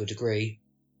worse to a degree.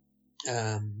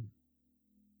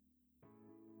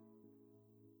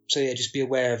 So just be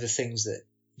aware of the things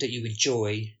that you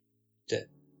enjoy that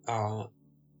are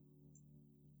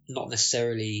not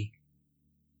necessarily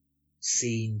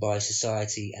seen by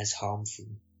society as harmful.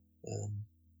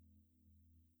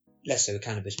 Less so with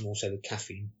cannabis, more so with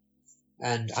caffeine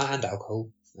and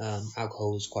alcohol.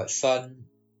 Alcohol is quite fun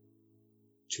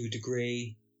to a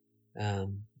degree,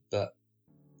 but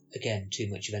again, too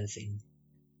much of anything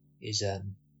is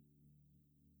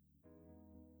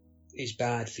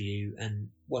bad for you. And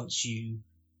once you,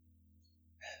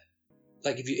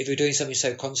 like, if you're doing something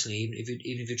so constantly,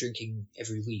 even if you're drinking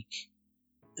every week,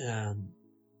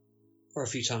 or a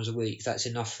few times a week, that's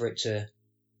enough for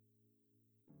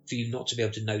you not to be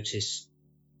able to notice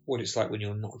what it's like when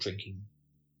you're not drinking.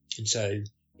 And so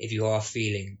if you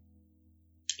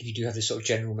do have this sort of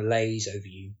general malaise over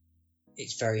you,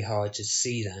 it's very hard to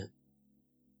see that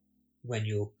when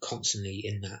you're constantly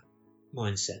in that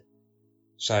mindset.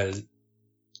 So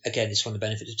again, it's one of the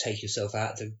benefits of taking yourself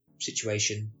out of the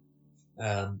situation.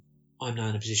 I'm now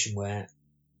in a position where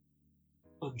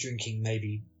I'm drinking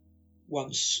maybe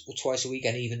once or twice a week,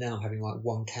 and even now I'm having like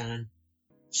 1 can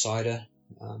of cider.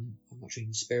 I'm not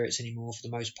drinking spirits anymore for the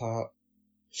most part.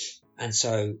 And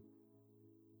so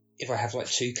if I have like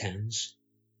 2 cans,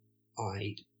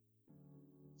 I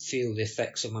feel the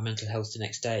effects of my mental health the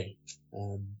next day.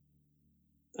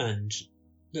 And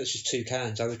that's just 2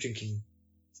 cans. I was drinking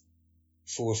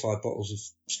 4 or 5 bottles of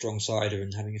strong cider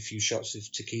and having a few shots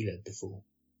of tequila before.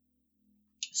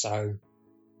 So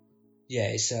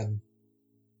yeah, it's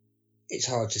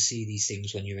hard to see these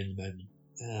things when you're in the moment.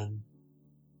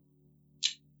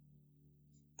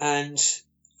 And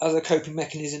other coping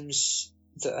mechanisms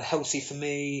that are healthy for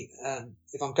me,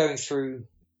 if I'm going through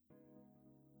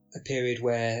a period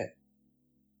where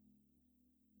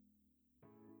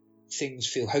things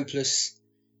feel hopeless,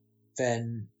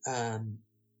 then I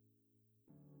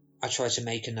try to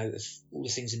make a note of all the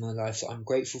things in my life that I'm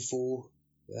grateful for.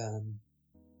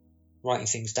 Writing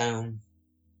things down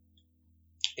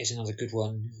is another good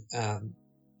one.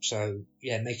 So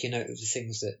yeah, making a note of the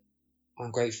things that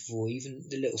I'm grateful for, even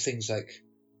the little things like,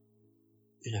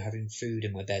 having food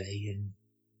in my belly and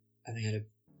having had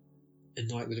a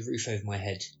night with a roof over my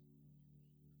head.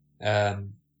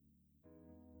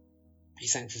 Be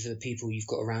thankful for the people you've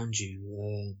got around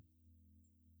you.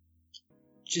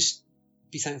 Just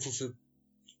be thankful for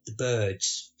the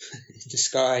birds, the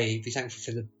sky. Be thankful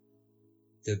for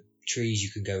the trees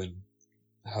you can go and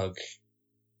hug.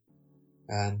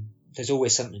 There's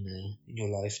always something there in your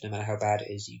life, no matter how bad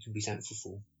it is, that you can be thankful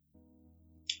for.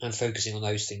 And focusing on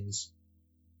those things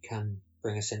can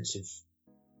bring a sense of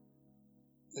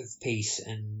peace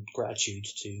and gratitude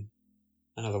to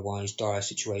an otherwise dire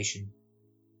situation.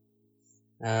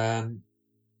 And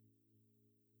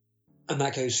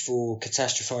that goes for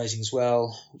catastrophizing as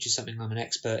well, which is something I'm an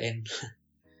expert in.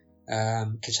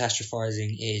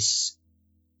 Catastrophizing is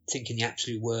thinking the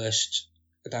absolute worst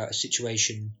about a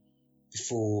situation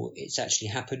before it's actually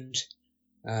happened.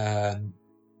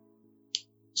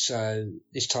 So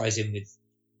this ties in with,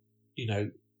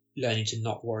 learning to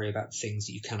not worry about things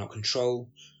that you cannot control.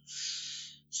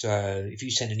 So if you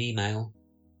send an email,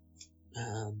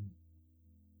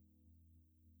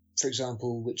 for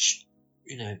example, which,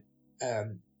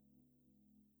 and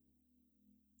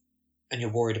you're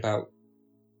worried about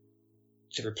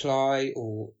the reply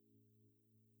or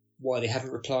why they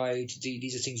haven't replied,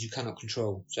 these are things you cannot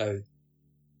control. So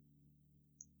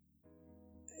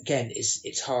again,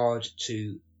 it's hard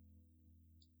to,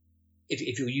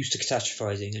 if you're used to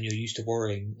catastrophizing and you're used to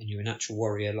worrying and you're a natural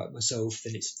worrier like myself,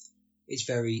 then it's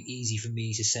very easy for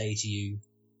me to say to you,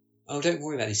 oh, don't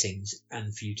worry about these things,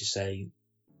 and for you to say,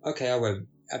 okay, I won't.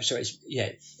 I'm sorry.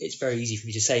 It's very easy for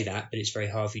me to say that, but it's very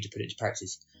hard for you to put it into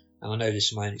practice. And I know this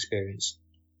from my own experience.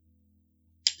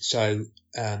 So,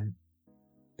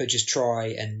 but just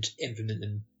try and implement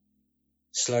them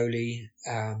slowly,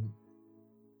 and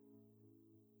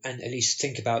at least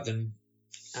think about them.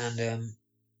 And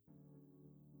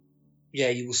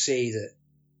you will see that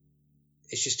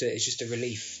it's just a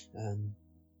relief.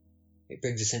 It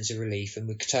brings a sense of relief, and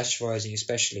with catastrophizing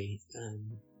especially,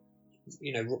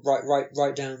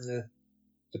 write down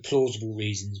the plausible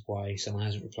reasons why someone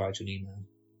hasn't replied to an email,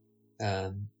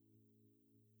 and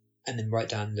then write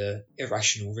down the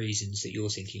irrational reasons that you're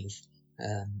thinking of,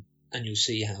 and you'll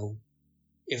see how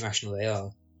irrational they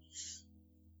are.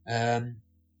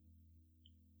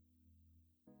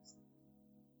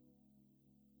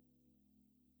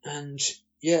 And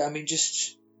yeah, I mean,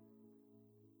 just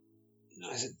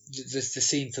the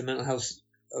theme for Mental Health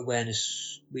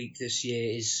Awareness Week this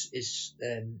year is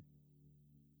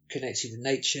connected with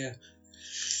nature.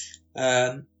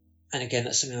 And again,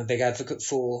 that's something I'm a big advocate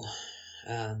for.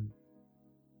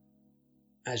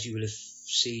 As you will have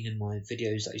seen in my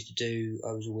videos that I used to do,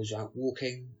 I was always out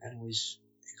walking and always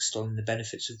extolling the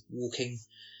benefits of walking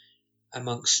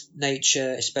amongst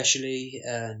nature, especially.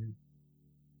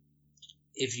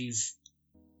 If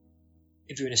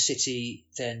you're in a city,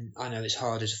 then I know it's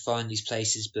harder to find these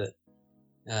places, but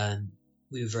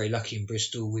we were very lucky in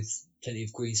Bristol with plenty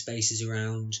of green spaces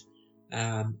around,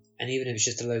 and even if it's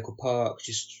just a local park,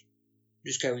 just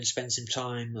go and spend some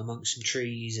time amongst some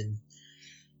trees and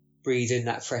breathe in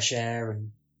that fresh air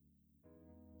and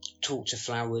talk to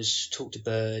flowers, talk to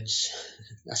birds.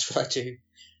 That's what I do.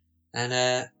 And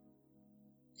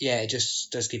it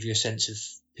just does give you a sense of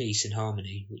peace and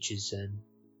harmony, which is something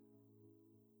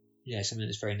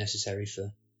that's very necessary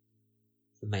for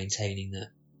maintaining that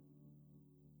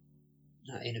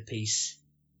inner peace.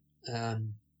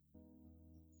 And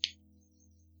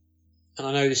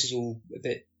I know this is all a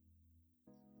bit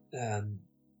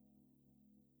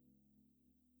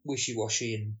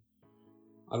wishy-washy, and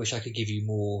I wish I could give you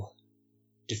more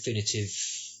definitive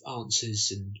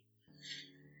answers, and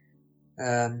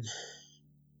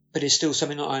but it's still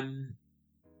something that I'm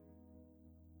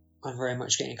very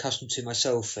much getting accustomed to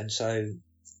myself, and so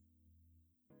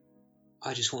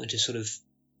I just wanted to sort of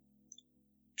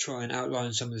try and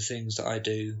outline some of the things that I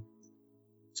do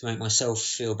to make myself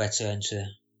feel better and to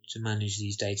manage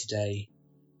these day-to-day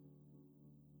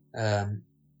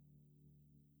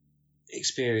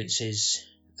experiences.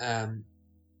 And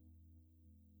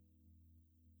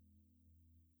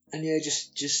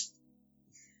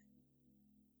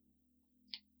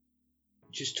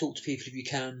just talk to people if you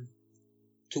can.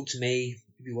 Talk to me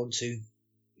if you want to,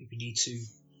 if you need to.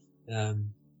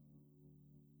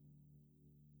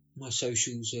 My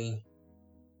socials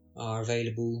are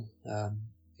available.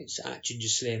 It's at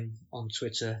GingerSlim on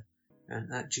Twitter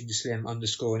and at GingerSlim_ on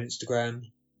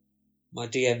Instagram. My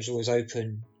DM's always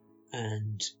open,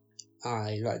 and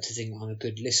I like to think I'm a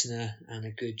good listener and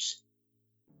a good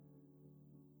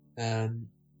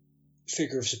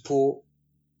figure of support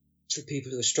for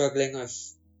people who are struggling. I've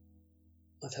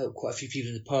helped quite a few people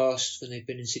in the past when they've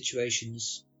been in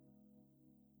situations.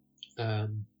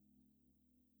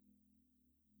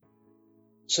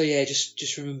 So yeah,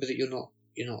 just remember that you're not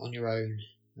on your own.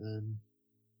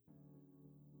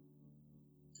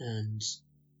 And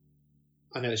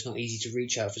I know it's not easy to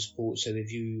reach out for support, so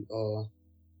if you are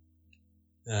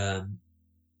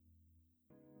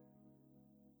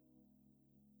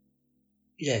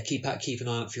keep an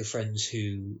eye out for your friends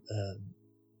who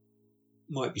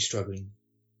might be struggling,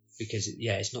 because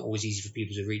it's not always easy for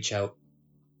people to reach out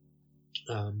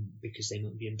because they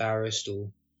might be embarrassed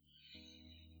or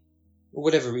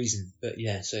whatever reason. But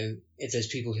so if there's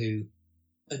people who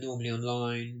are normally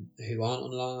online who aren't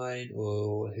online,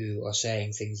 or who are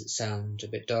saying things that sound a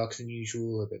bit darker than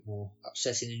usual, a bit more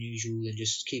upsetting than usual, then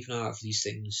just keep an eye out for these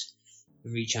things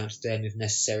and reach out to them if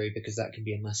necessary, because that can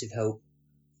be a massive help.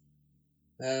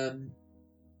 And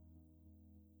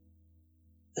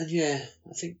I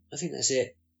think that's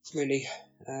it, really.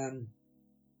 And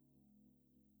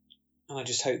I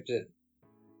just hope that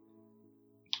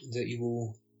you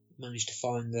all manage to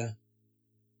find the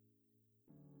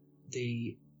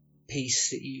peace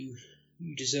that you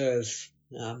deserve.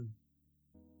 I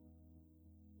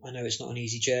know it's not an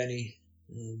easy journey,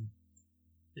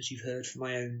 as you've heard from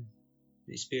my own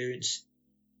experience,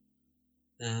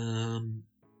 and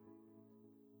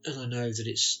I know that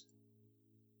it's,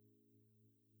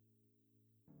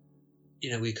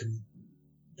 we can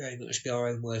very much be our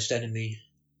own worst enemy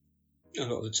a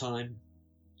lot of the time,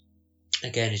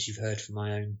 again, as you've heard from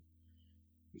my own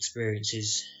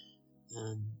experiences.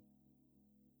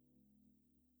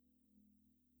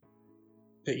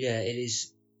 But it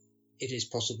is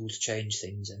possible to change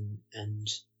things, and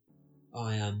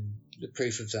I am the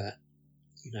proof of that.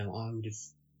 I would have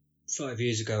 5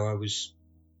 years ago, I was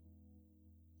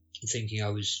thinking I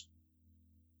was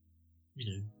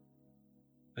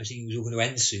I think it was all going to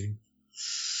end soon.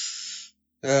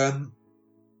 And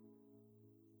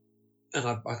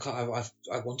I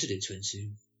wanted it to end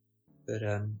soon, but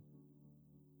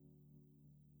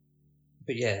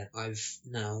I've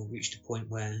now reached a point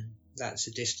where that's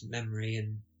a distant memory,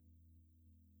 and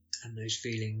those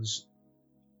feelings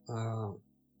are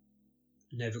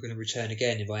never going to return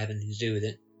again if I have anything to do with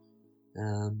it.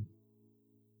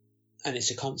 And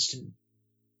it's a constant.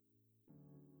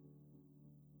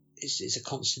 It's a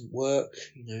constant work,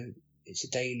 It's a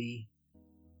daily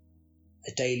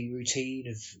routine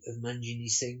of managing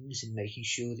these things and making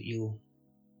sure that you're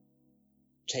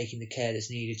taking the care that's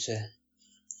needed to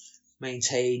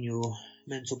maintain your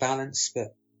mental balance.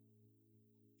 But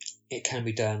it can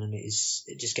be done, and it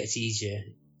just gets easier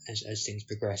as things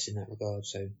progress in that regard.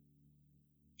 So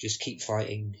just keep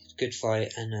fighting, good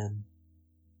fight, and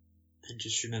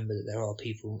just remember that there are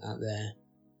people out there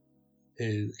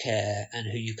who care and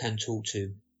who you can talk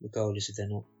to, regardless if they're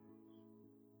not,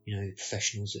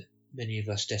 professionals that many of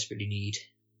us desperately need.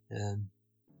 And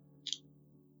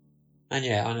I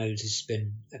know this has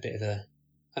been a bit of a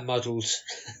a muddled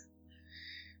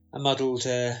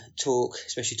talk,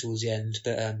 especially towards the end.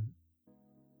 But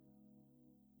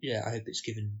yeah, I hope it's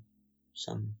given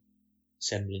some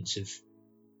semblance of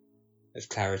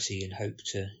clarity and hope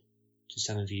to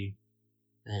some of you,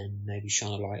 and maybe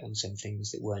shine a light on some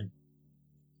things that weren't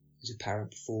as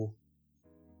apparent before.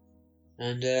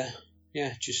 And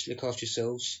yeah, just look after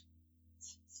yourselves.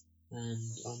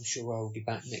 And I'm sure I'll be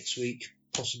back next week,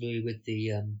 possibly with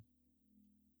the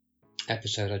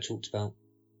episode I talked about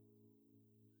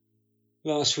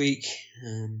last week.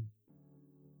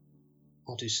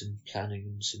 I'll do some planning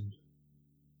and some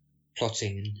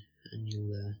plotting, and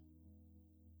you'll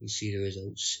see the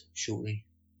results shortly.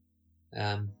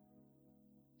 But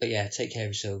yeah, take care of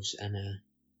yourselves, and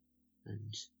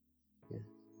yeah,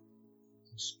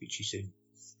 I'll speak to you soon.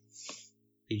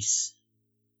 Peace.